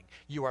 Nothing.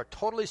 You are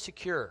totally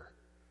secure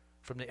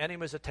from the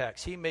enemy's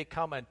attacks. He may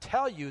come and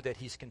tell you that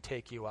he can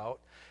take you out,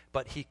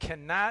 but he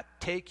cannot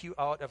take you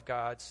out of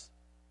God's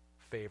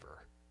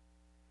favor.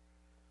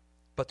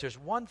 But there's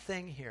one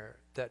thing here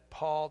that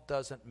Paul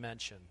doesn't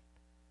mention,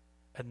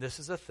 and this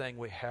is a thing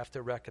we have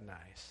to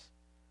recognize.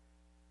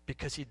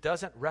 Because he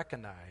doesn't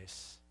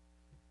recognize,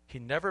 he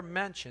never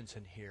mentions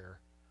in here,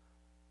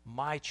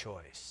 my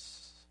choice.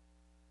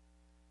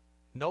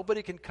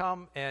 Nobody can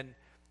come and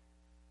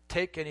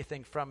take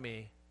anything from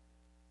me,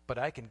 but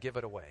I can give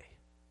it away.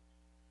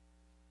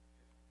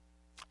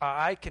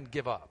 I can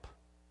give up.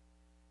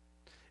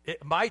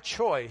 My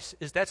choice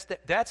is that's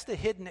the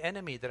hidden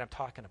enemy that I'm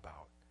talking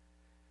about.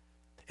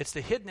 It's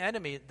the hidden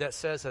enemy that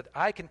says that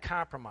I can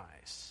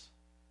compromise.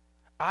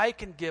 I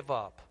can give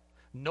up.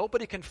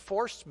 Nobody can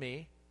force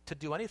me to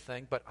do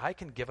anything, but I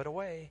can give it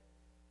away.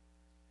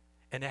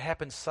 And it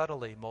happens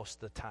subtly most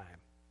of the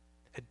time.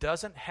 It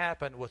doesn't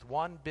happen with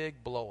one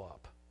big blow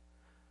up.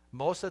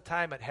 Most of the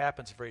time it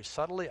happens very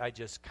subtly. I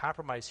just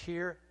compromise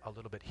here, a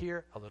little bit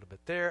here, a little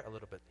bit there, a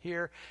little bit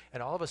here,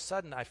 and all of a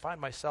sudden I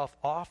find myself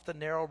off the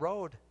narrow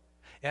road.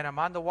 And I'm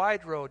on the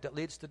wide road that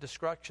leads to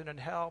destruction and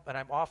hell, and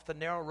I'm off the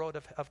narrow road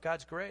of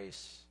God's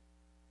grace.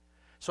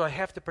 So I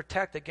have to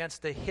protect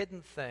against the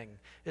hidden thing.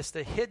 It's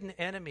the hidden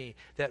enemy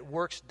that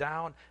works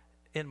down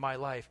in my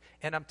life.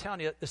 And I'm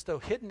telling you, it's the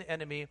hidden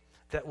enemy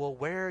that will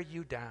wear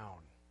you down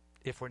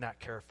if we're not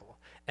careful.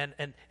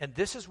 And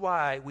this is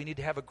why we need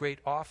to have a great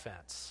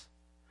offense.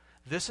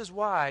 This is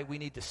why we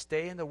need to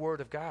stay in the Word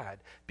of God.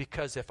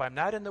 Because if I'm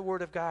not in the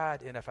Word of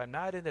God and if I'm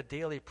not in a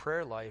daily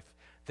prayer life,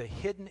 the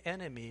hidden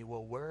enemy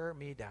will wear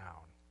me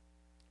down.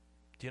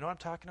 Do you know what I'm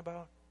talking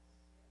about?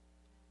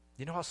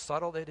 You know how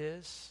subtle it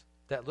is?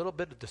 That little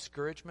bit of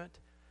discouragement.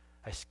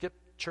 I skip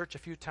church a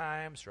few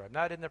times, or I'm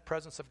not in the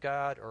presence of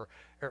God, or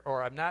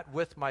I'm not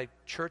with my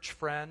church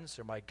friends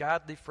or my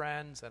godly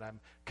friends, and I'm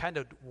kind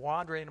of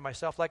wandering into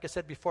myself. Like I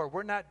said before,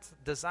 we're not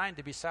designed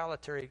to be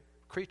solitary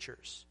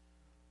creatures.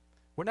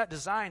 We're not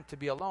designed to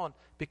be alone,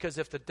 because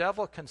if the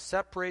devil can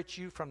separate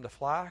you from the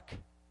flock,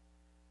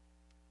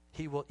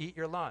 he will eat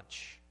your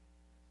lunch.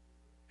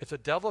 If the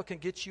devil can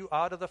get you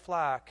out of the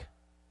flock,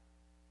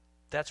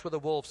 that's where the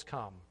wolves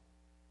come.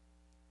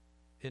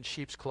 In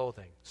sheep's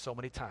clothing, so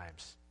many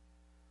times.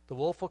 The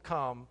wolf will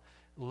come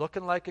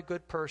looking like a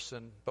good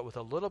person, but with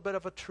a little bit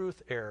of a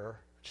truth error,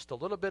 just a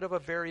little bit of a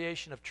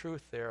variation of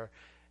truth there.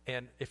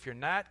 And if you're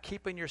not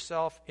keeping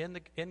yourself in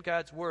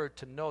God's Word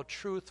to know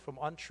truth from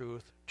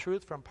untruth,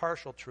 truth from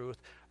partial truth,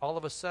 all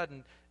of a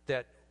sudden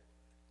that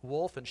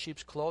wolf in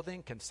sheep's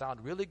clothing can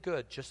sound really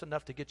good, just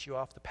enough to get you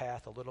off the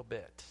path a little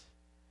bit.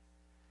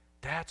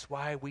 That's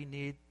why we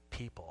need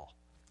people.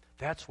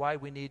 That's why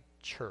we need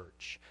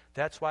church.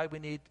 That's why we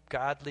need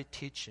godly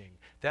teaching.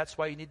 That's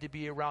why you need to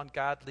be around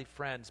godly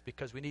friends,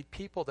 because we need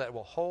people that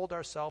will hold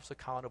ourselves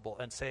accountable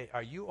and say,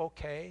 "Are you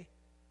okay?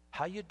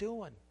 How you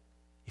doing?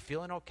 You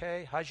feeling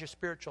okay? How's your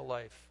spiritual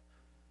life?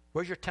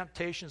 Where's your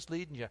temptations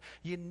leading you?"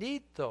 You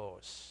need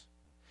those.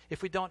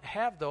 If we don't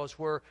have those,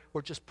 we're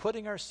just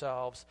putting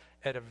ourselves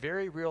at a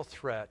very real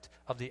threat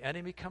of the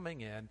enemy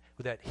coming in,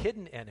 with that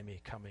hidden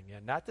enemy coming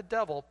in. Not the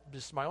devil,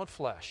 just my own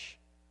flesh.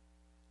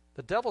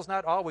 The devil's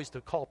not always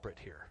the culprit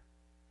here.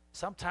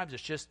 Sometimes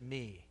it's just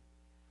me.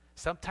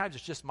 Sometimes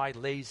it's just my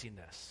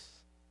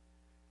laziness.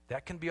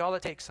 That can be all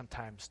it takes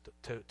sometimes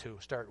to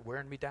start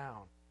wearing me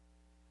down.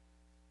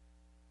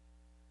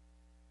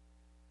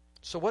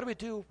 So what do we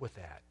do with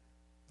that?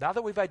 Now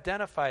that we've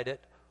identified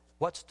it,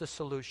 what's the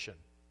solution?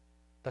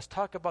 Let's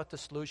talk about the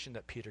solution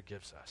that Peter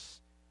gives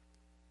us.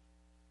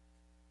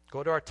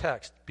 Go to our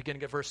text,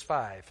 beginning at verse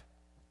 5.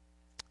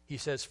 He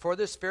says, "For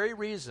this very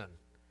reason,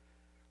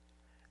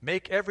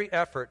 make every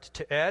effort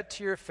to add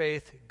to your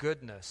faith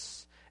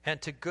goodness, and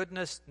to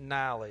goodness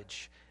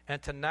knowledge,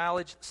 and to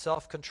knowledge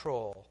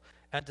self-control,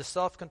 and to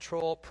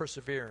self-control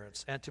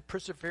perseverance, and to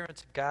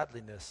perseverance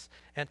godliness,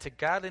 and to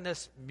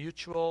godliness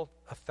mutual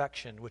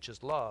affection, which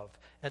is love,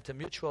 and to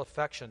mutual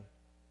affection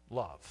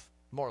love,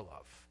 more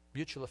love."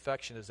 Mutual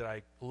affection is that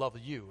I love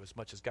you as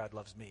much as God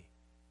loves me.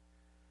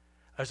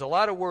 There's a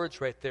lot of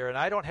words right there, and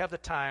I don't have the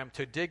time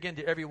to dig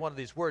into every one of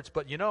these words,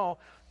 but you know,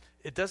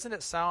 doesn't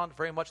it sound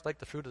very much like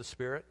the fruit of the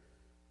Spirit?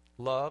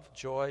 Love,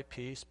 joy,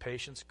 peace,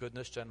 patience,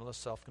 goodness, gentleness,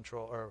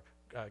 self-control, or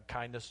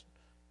kindness,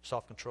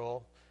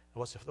 self-control.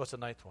 What's the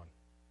ninth one?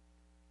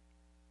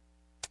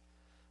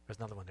 There's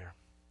another one there.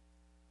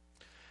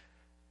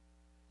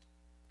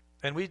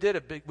 And we did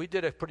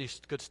a pretty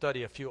good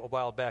study a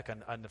while back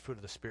on the fruit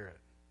of the Spirit.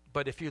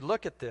 But if you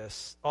look at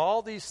this,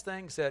 all these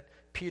things that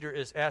Peter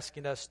is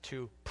asking us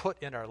to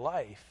put in our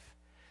life,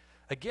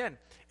 again,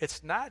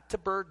 it's not to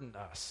burden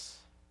us.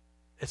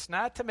 It's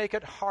not to make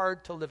it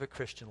hard to live a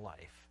Christian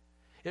life.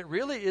 It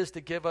really is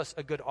to give us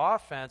a good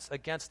offense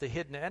against the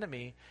hidden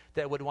enemy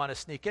that would want to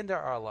sneak into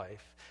our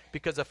life.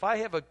 Because if I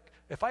have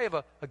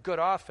a good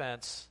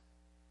offense,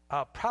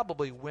 I'll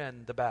probably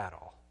win the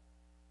battle.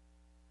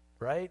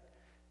 Right?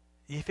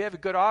 If you have a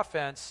good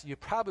offense, you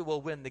probably will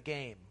win the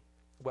game.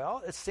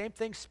 Well, it's the same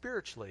thing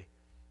spiritually.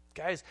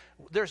 Guys,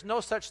 there's no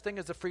such thing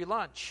as a free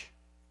lunch.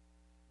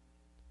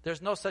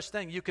 There's no such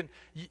thing. You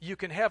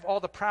can have all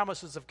the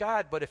promises of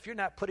God, but if you're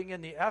not putting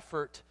in the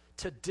effort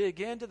to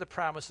dig into the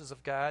promises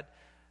of God,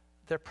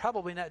 they're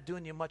probably not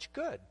doing you much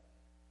good.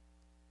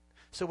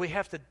 So we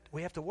have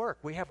to work.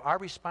 We have our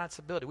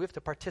responsibility. We have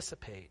to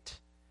participate.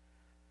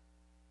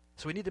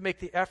 So we need to make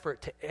the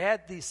effort to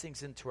add these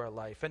things into our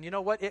life. And you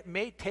know what? It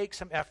may take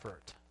some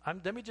effort.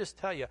 Let me just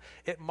tell you,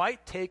 it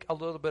might take a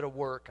little bit of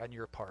work on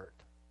your part.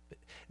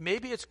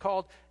 Maybe it's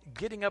called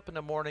getting up in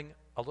the morning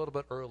a little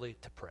bit early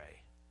to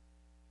pray.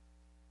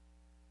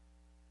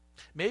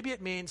 Maybe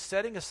it means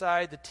setting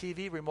aside the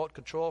TV remote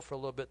control for a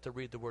little bit to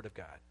read the Word of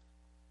God.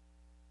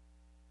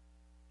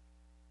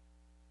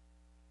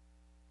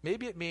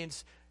 Maybe it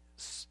means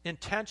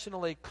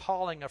intentionally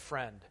calling a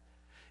friend.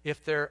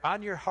 If they're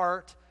on your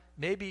heart,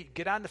 maybe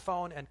get on the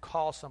phone and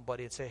call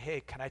somebody and say,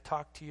 hey, can I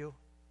talk to you?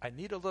 I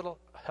need a little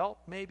help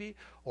maybe,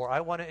 or I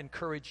want to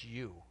encourage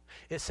you.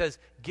 It says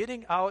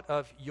getting out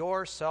of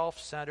your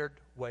self-centered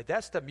way.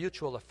 That's the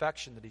mutual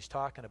affection that he's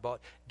talking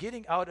about.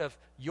 Getting out of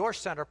your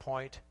center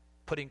point,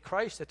 putting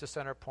Christ at the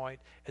center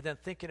point, and then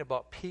thinking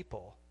about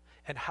people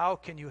and how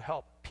can you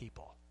help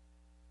people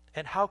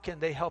and how can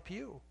they help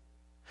you.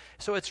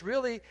 So it's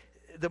really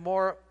the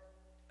more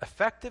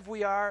effective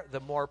we are, the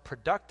more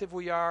productive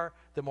we are,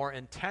 the more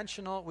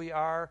intentional we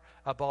are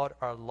about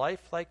our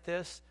life like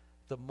this,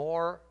 the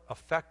more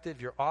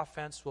effective your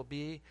offense will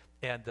be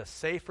and the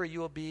safer you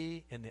will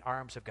be in the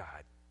arms of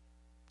God.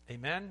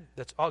 Amen?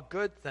 That's a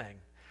good thing.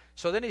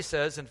 So then he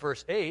says in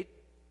verse 8,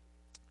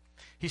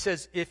 he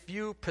says, if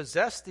you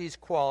possess these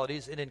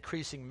qualities in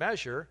increasing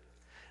measure,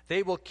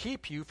 they will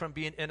keep you from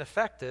being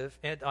ineffective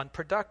and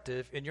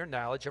unproductive in your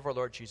knowledge of our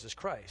Lord Jesus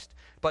Christ.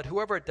 But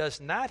whoever does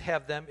not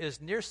have them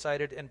is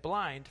nearsighted and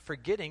blind,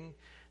 forgetting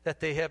that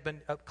they have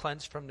been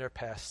cleansed from their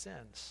past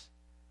sins.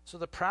 So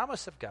the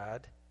promise of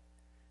God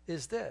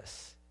is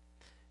this.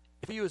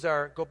 If we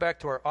go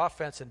back to our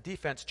offense and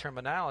defense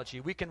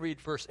terminology, we can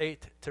read verse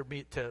 8 to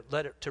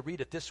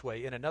read it this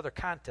way in another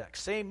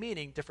context. Same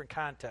meaning, different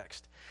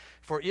context.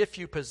 For if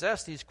you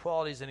possess these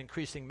qualities in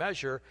increasing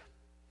measure,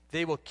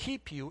 they will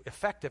keep you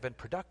effective and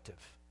productive.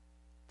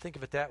 Think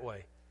of it that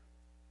way.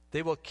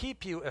 They will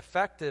keep you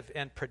effective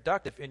and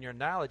productive in your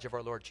knowledge of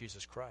our Lord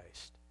Jesus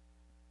Christ.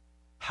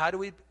 How do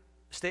we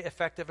stay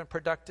effective and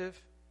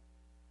productive?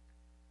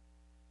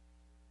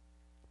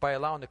 By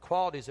allowing the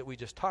qualities that we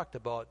just talked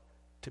about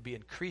to be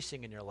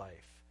increasing in your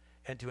life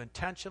and to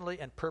intentionally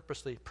and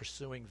purposely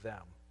pursuing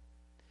them.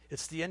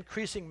 It's the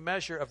increasing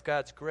measure of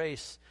God's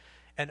grace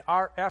and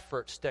our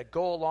efforts that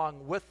go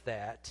along with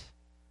that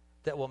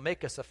will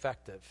make us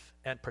effective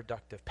and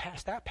productive.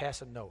 Stop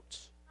passing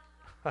notes.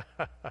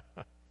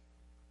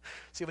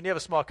 See, when you have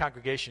a small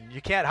congregation,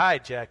 you can't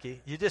hide,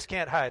 Jackie. You just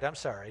can't hide. I'm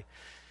sorry.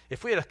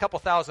 If we had a couple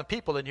thousand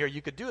people in here,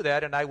 you could do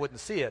that and I wouldn't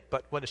see it.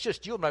 But when it's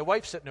just you and my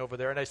wife sitting over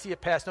there and I see you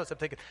pass notes, I'm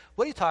thinking,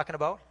 what are you talking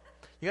about?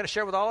 You going to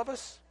share with all of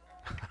us?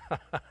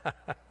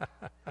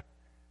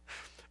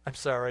 I'm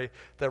sorry.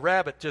 The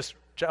rabbit just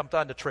jumped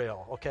on the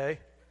trail, okay?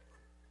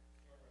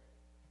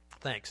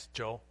 Thanks,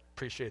 Joe.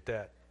 Appreciate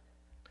that.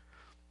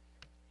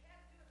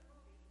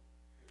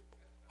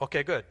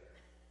 Okay, good.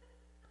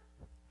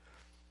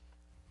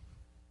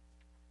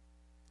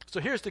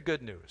 So here's the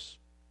good news.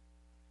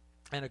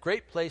 And a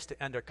great place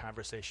to end our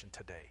conversation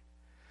today.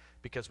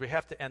 Because we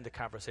have to end the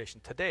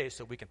conversation today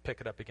so we can pick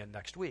it up again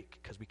next week.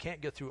 Because we can't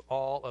get through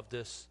all of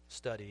this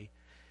study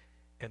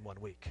in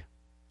 1 week.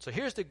 So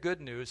here's the good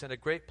news and a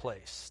great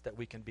place that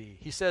we can be.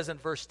 He says in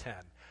verse 10,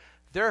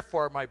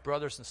 therefore, my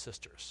brothers and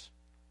sisters,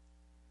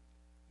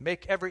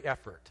 make every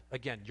effort,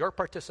 again, your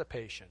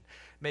participation,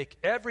 make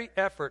every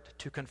effort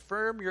to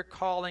confirm your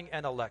calling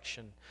and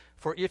election.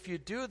 For if you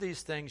do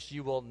these things,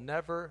 you will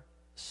never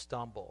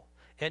stumble.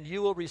 And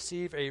you will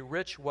receive a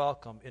rich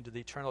welcome into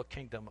the eternal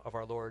kingdom of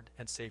our Lord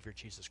and Savior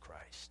Jesus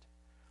Christ.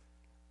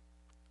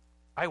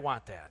 I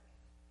want that.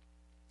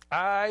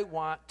 I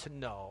want to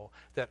know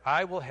that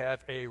I will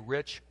have a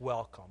rich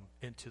welcome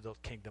into the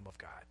kingdom of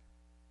God.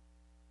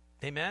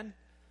 Amen?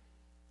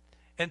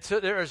 And so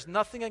there is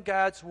nothing in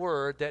God's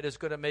word that is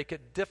going to make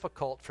it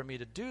difficult for me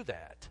to do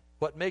that.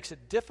 What makes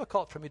it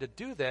difficult for me to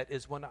do that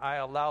is when I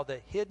allow the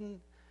hidden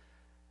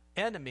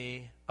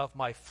enemy of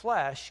my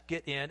flesh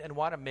get in and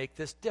want to make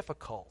this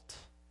difficult.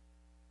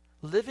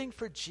 Living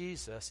for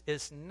Jesus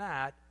is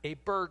not a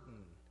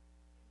burden.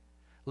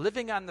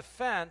 Living on the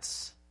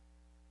fence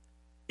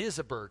is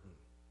a burden.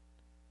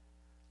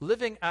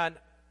 Living on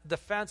the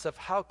fence of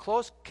how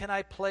close can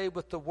I play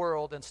with the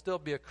world and still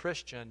be a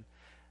Christian,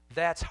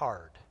 that's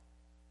hard.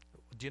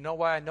 Do you know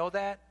why I know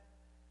that?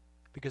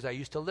 Because I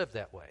used to live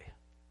that way.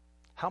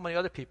 How many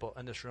other people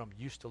in this room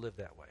used to live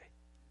that way?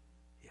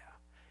 Yeah.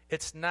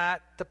 It's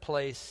not the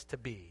place to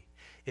be.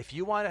 If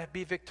you want to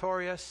be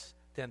victorious,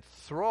 then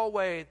throw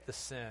away the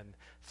sin.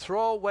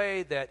 Throw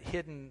away that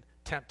hidden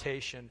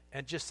temptation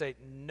and just say,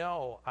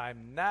 no,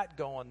 I'm not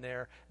going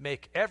there.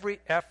 Make every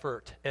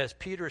effort, as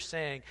Peter's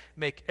saying,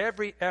 make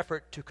every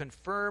effort to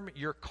confirm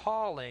your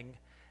calling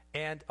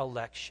and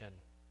election.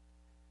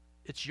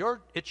 It's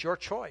your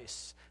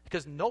choice,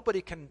 because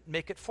nobody can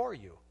make it for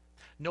you.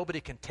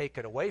 Nobody can take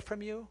it away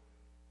from you,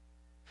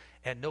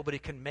 and nobody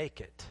can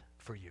make it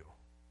for you.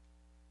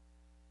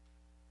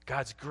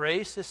 God's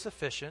grace is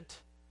sufficient.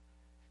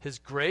 His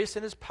grace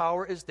and his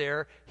power is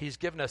there. He's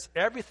given us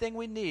everything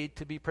we need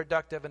to be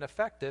productive and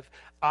effective.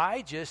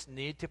 I just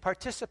need to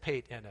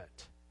participate in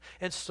it.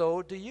 And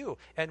so do you.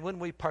 And when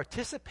we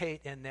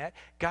participate in that,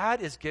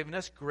 God is giving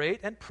us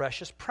great and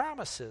precious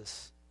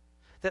promises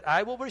that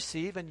I will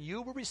receive and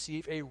you will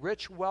receive a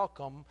rich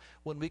welcome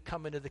when we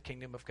come into the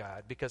kingdom of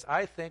God. Because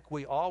I think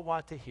we all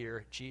want to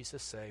hear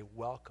Jesus say,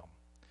 welcome.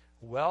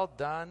 Well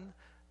done,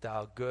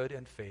 thou good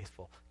and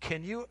faithful.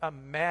 Can you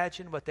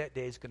imagine what that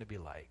day is going to be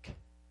like?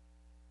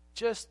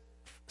 Just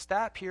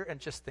stop here and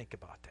just think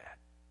about that.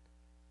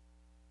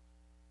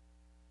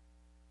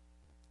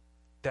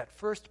 That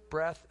first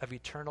breath of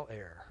eternal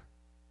air,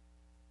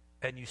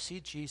 and you see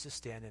Jesus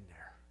standing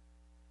there.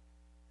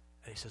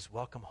 And he says,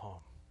 welcome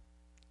home.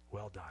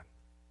 Well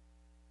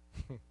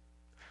done.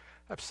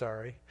 I'm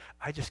sorry.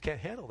 I just can't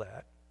handle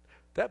that.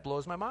 That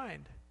blows my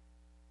mind.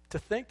 To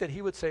think that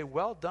he would say,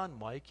 well done,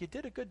 Mike. You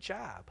did a good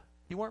job.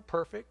 You weren't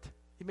perfect.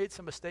 You made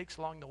some mistakes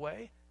along the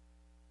way.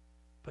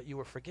 But you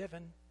were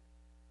forgiven.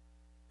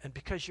 And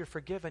because you're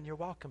forgiven, you're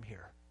welcome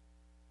here.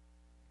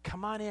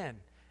 Come on in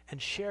and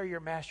share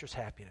your master's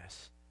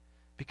happiness,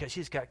 because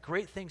he's got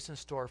great things in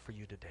store for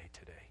you today.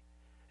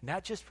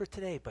 Not just for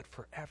today, but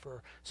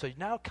forever. So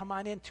now come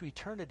on into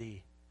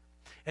eternity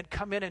and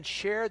come in and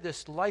share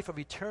this life of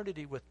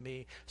eternity with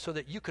me so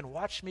that you can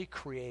watch me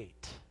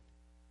create.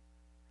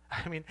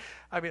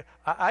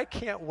 I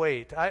can't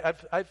wait.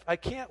 I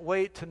can't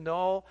wait to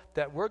know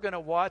that we're going to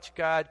watch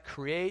God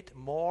create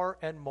more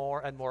and more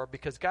and more,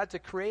 because God's a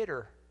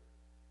creator.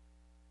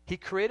 He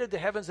created the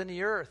heavens and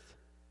the earth.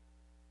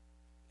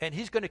 And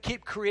he's going to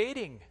keep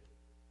creating.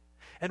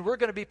 And we're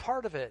going to be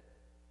part of it.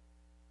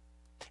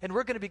 And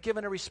we're going to be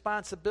given a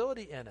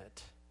responsibility in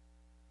it.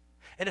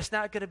 And it's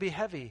not going to be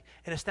heavy.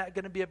 And it's not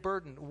going to be a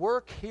burden.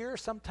 Work here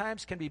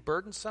sometimes can be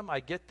burdensome. I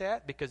get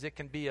that, because it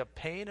can be a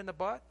pain in the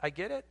butt. I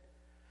get it.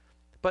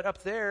 But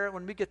up there,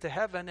 when we get to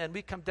heaven and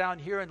we come down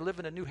here and live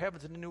in a new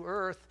heavens and a new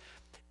earth,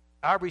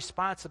 our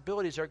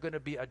responsibilities are going to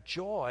be a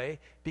joy,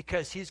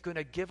 because he's going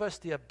to give us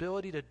the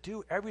ability to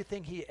do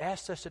everything he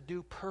asks us to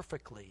do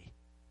perfectly.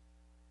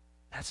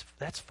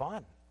 That's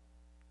fun.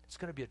 It's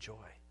going to be a joy.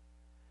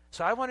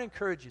 So I want to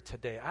encourage you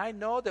today. I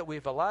know that we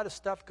have a lot of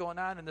stuff going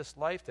on in this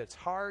life that's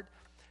hard.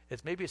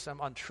 It's maybe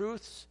some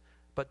untruths,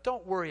 but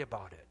don't worry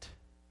about it.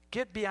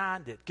 Get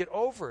beyond it. Get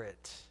over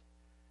it.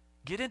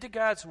 Get into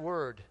God's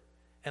word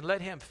and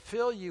let him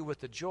fill you with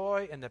the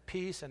joy and the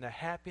peace and the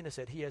happiness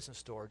that he has in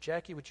store.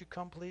 Jackie, would you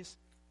come, please?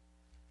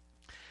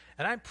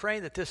 And I'm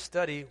praying that this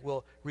study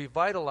will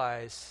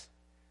revitalize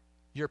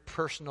your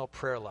personal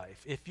prayer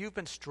life. If you've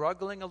been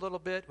struggling a little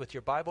bit with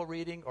your Bible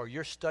reading or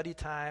your study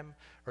time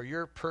or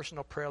your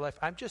personal prayer life,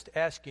 I'm just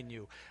asking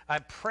you,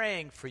 I'm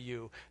praying for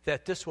you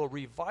that this will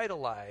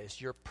revitalize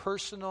your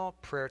personal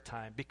prayer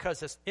time,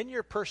 because it's in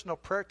your personal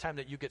prayer time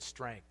that you get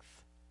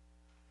strength.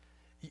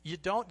 You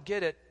don't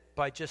get it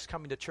by just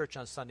coming to church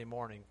on Sunday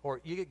morning,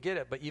 or you get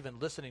it by even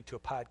listening to a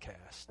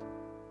podcast.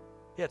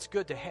 Yeah, it's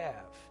good to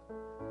have,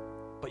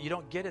 but you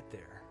don't get it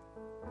there.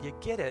 You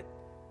get it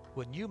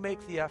when you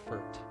make the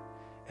effort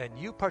and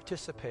you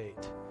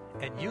participate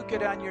and you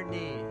get on your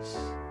knees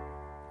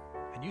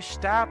and you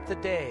stop the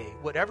day,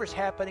 whatever's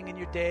happening in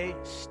your day,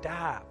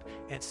 stop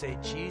and say,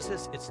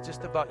 Jesus, it's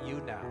just about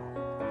you now.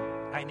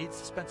 I need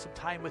to spend some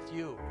time with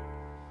you.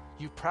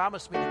 You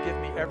promised me to give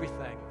me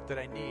everything that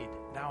I need.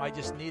 Now I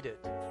just need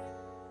it.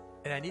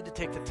 And I need to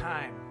take the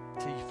time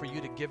for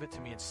you to give it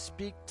to me and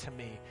speak to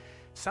me.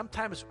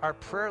 Sometimes our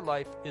prayer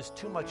life is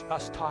too much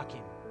us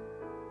talking.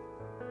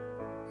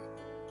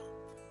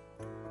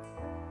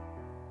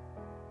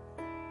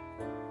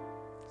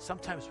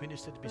 Sometimes we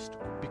just need to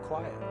be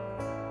quiet.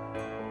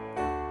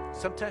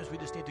 Sometimes we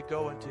just need to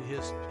go into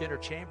his inner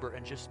chamber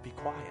and just be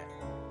quiet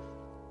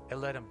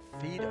and let him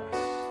feed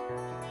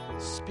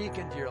us, speak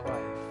into your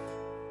life.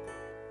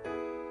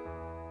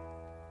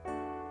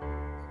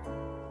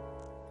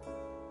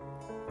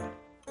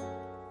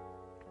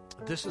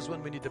 This is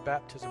when we need the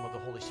baptism of the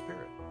Holy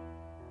Spirit.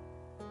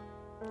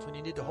 It's when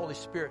you need the Holy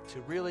Spirit to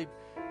really,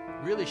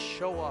 really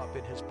show up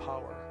in his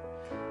power.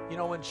 You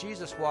know, when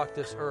Jesus walked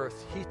this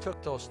earth, he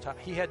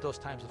had those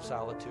times of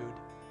solitude.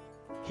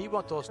 He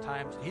took the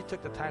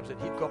times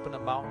that he'd go up in the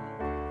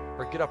mountain,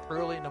 or get up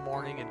early in the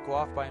morning and go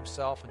off by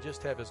himself and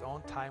just have his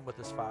own time with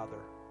his Father.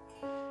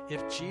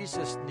 If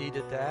Jesus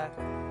needed that,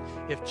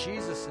 if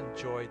Jesus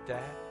enjoyed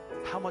that,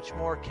 how much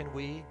more can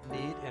we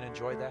need and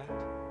enjoy that?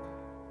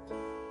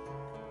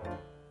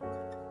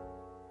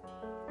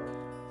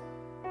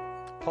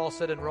 Paul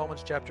said in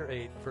Romans chapter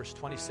 8, verse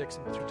 26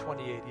 and through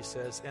 28, he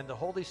says, "And the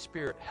Holy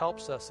Spirit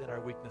helps us in our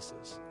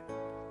weaknesses.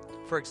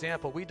 For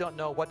example, we don't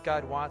know what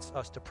God wants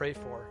us to pray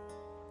for,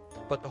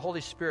 but the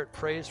Holy Spirit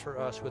prays for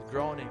us with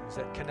groanings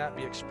that cannot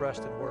be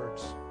expressed in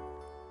words.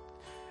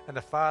 And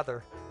the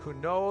Father, who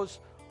knows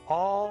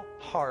all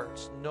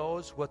hearts,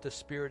 knows what the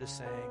Spirit is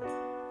saying.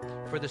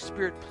 For the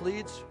Spirit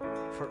pleads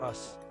for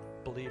us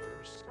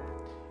believers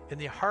in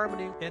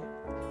harmony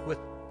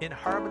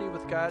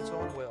with God's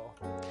own will.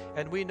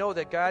 And we know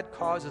that God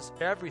causes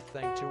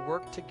everything to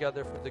work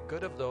together for the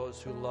good of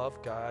those who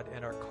love God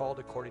and are called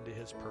according to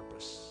his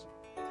purpose."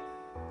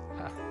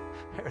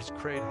 There's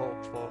great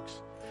hope,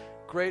 folks.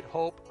 Great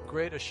hope,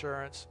 great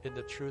assurance in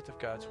the truth of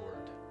God's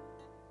word.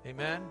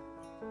 Amen?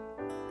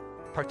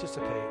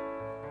 Participate.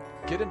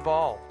 Get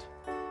involved.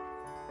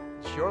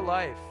 It's your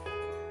life.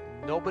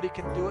 Nobody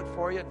can do it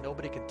for you.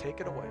 Nobody can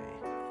take it away.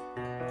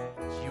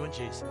 It's you and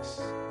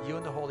Jesus. You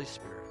and the Holy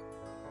Spirit.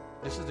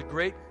 This is a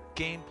great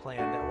game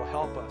plan that will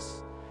help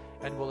us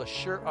and will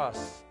assure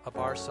us of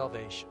our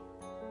salvation.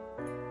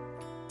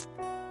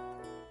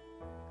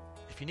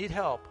 If you need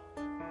help,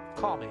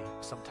 call me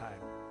sometime.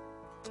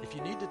 If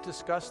you need to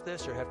discuss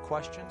this or have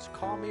questions,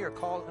 call me or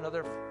call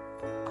another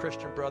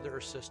Christian brother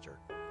or sister.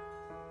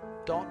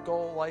 Don't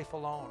go life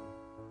alone.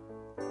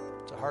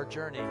 It's a hard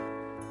journey.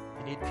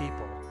 You need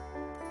people.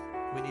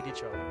 We need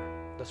each other.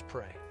 Let's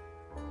pray.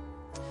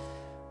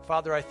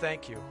 Father, I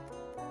thank you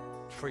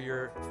for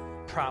your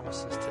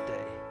promises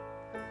today.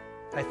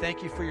 I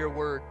thank you for your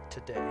word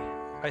today.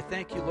 I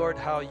thank you, Lord,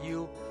 how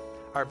you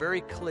are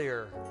very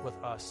clear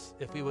with us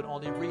if we would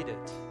only read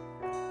it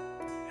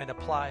and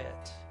apply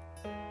it.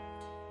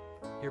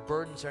 Your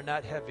burdens are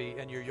not heavy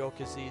and your yoke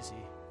is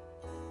easy.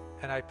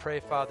 And I pray,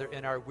 Father,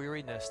 in our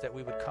weariness that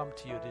we would come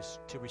to you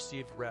to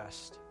receive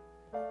rest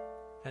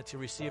and to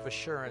receive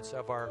assurance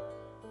of our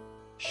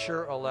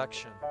sure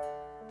election,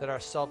 that our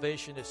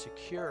salvation is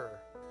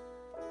secure.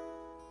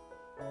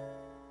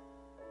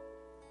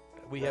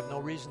 That we have no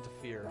reason to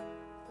fear,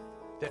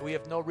 that we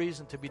have no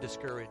reason to be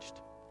discouraged,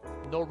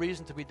 no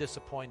reason to be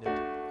disappointed,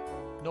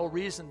 no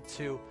reason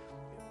to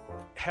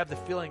have the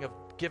feeling of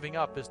giving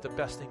up is the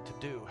best thing to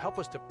do. Help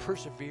us to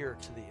persevere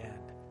to the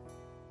end,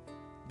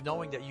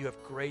 knowing that you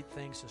have great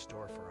things in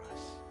store for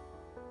us.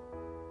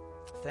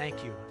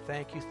 Thank you,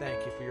 thank you,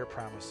 thank you for your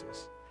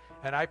promises.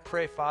 And I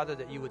pray, Father,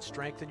 that you would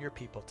strengthen your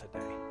people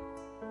today.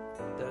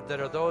 That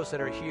are those that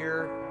are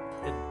here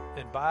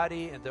in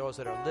body and those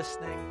that are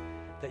listening,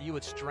 that you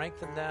would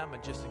strengthen them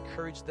and just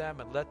encourage them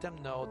and let them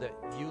know that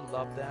you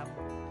love them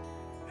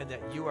and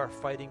that you are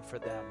fighting for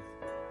them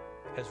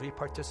as we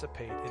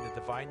participate in the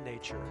divine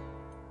nature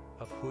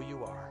of who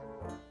you are.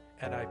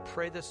 And I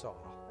pray this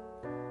all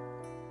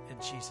in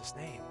Jesus'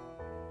 name.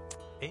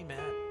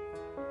 Amen.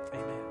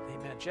 Amen.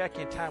 Amen.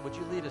 Jackie and Tom, would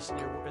you lead us in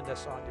that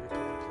song to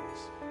repeat,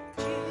 please?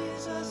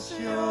 Jesus,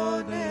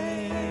 your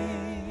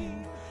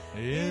name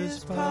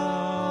is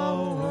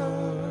power.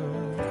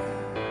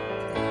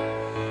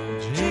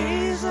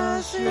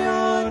 Jesus,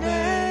 your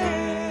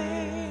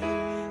name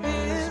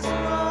is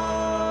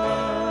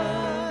might.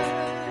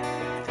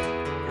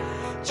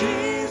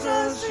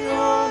 Jesus,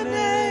 your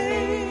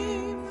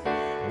name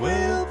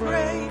will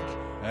break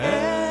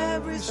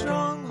every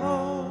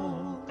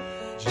stronghold.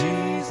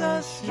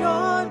 Jesus,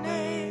 your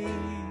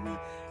name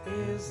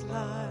is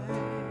light.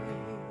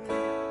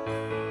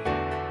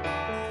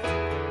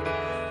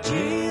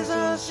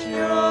 Jesus,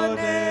 your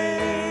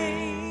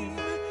name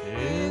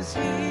is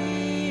healing.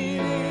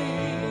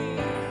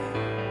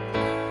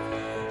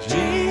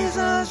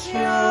 Jesus,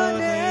 your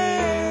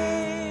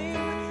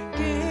name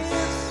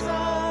gives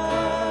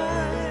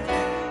sight.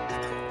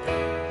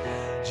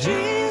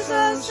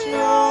 Jesus,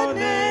 your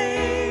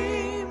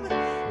name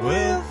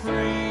will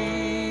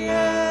free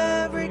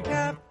every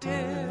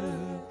captive.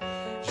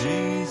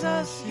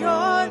 Jesus,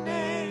 your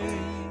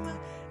name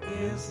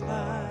is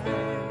light.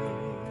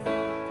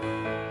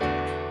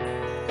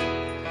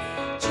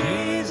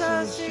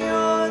 Jesus,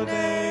 your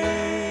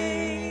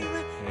name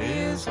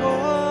is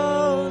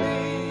holy.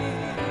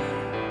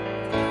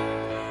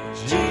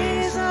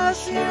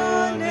 Jesus,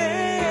 your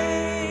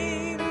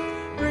name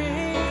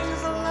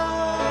brings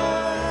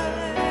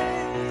light.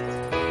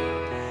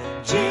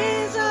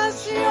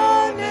 Jesus,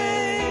 your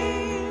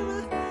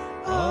name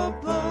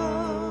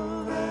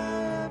above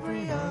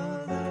every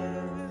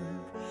other.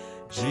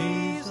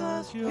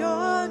 Jesus,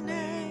 your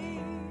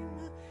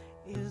name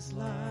is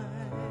light.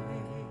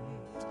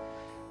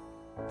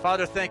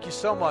 Father, thank you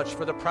so much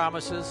for the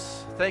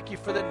promises. Thank you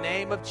for the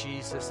name of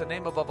Jesus, the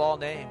name above all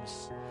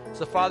names.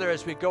 So, Father,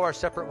 as we go our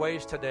separate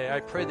ways today, I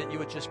pray that you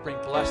would just bring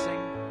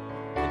blessing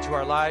into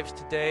our lives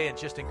today and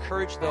just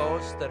encourage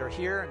those that are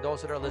here and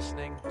those that are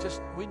listening.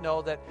 Just, we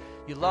know that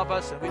you love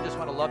us and we just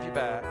want to love you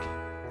back.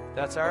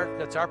 That's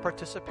our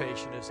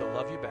participation, is to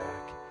love you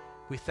back.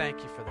 We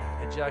thank you for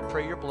that. And I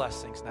pray your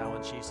blessings now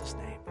in Jesus'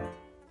 name.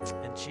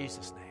 In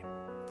Jesus' name.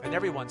 And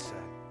everyone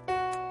said,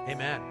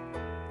 amen.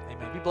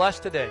 Amen. Be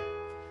blessed today.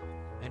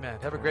 Amen.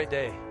 Have a great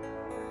day.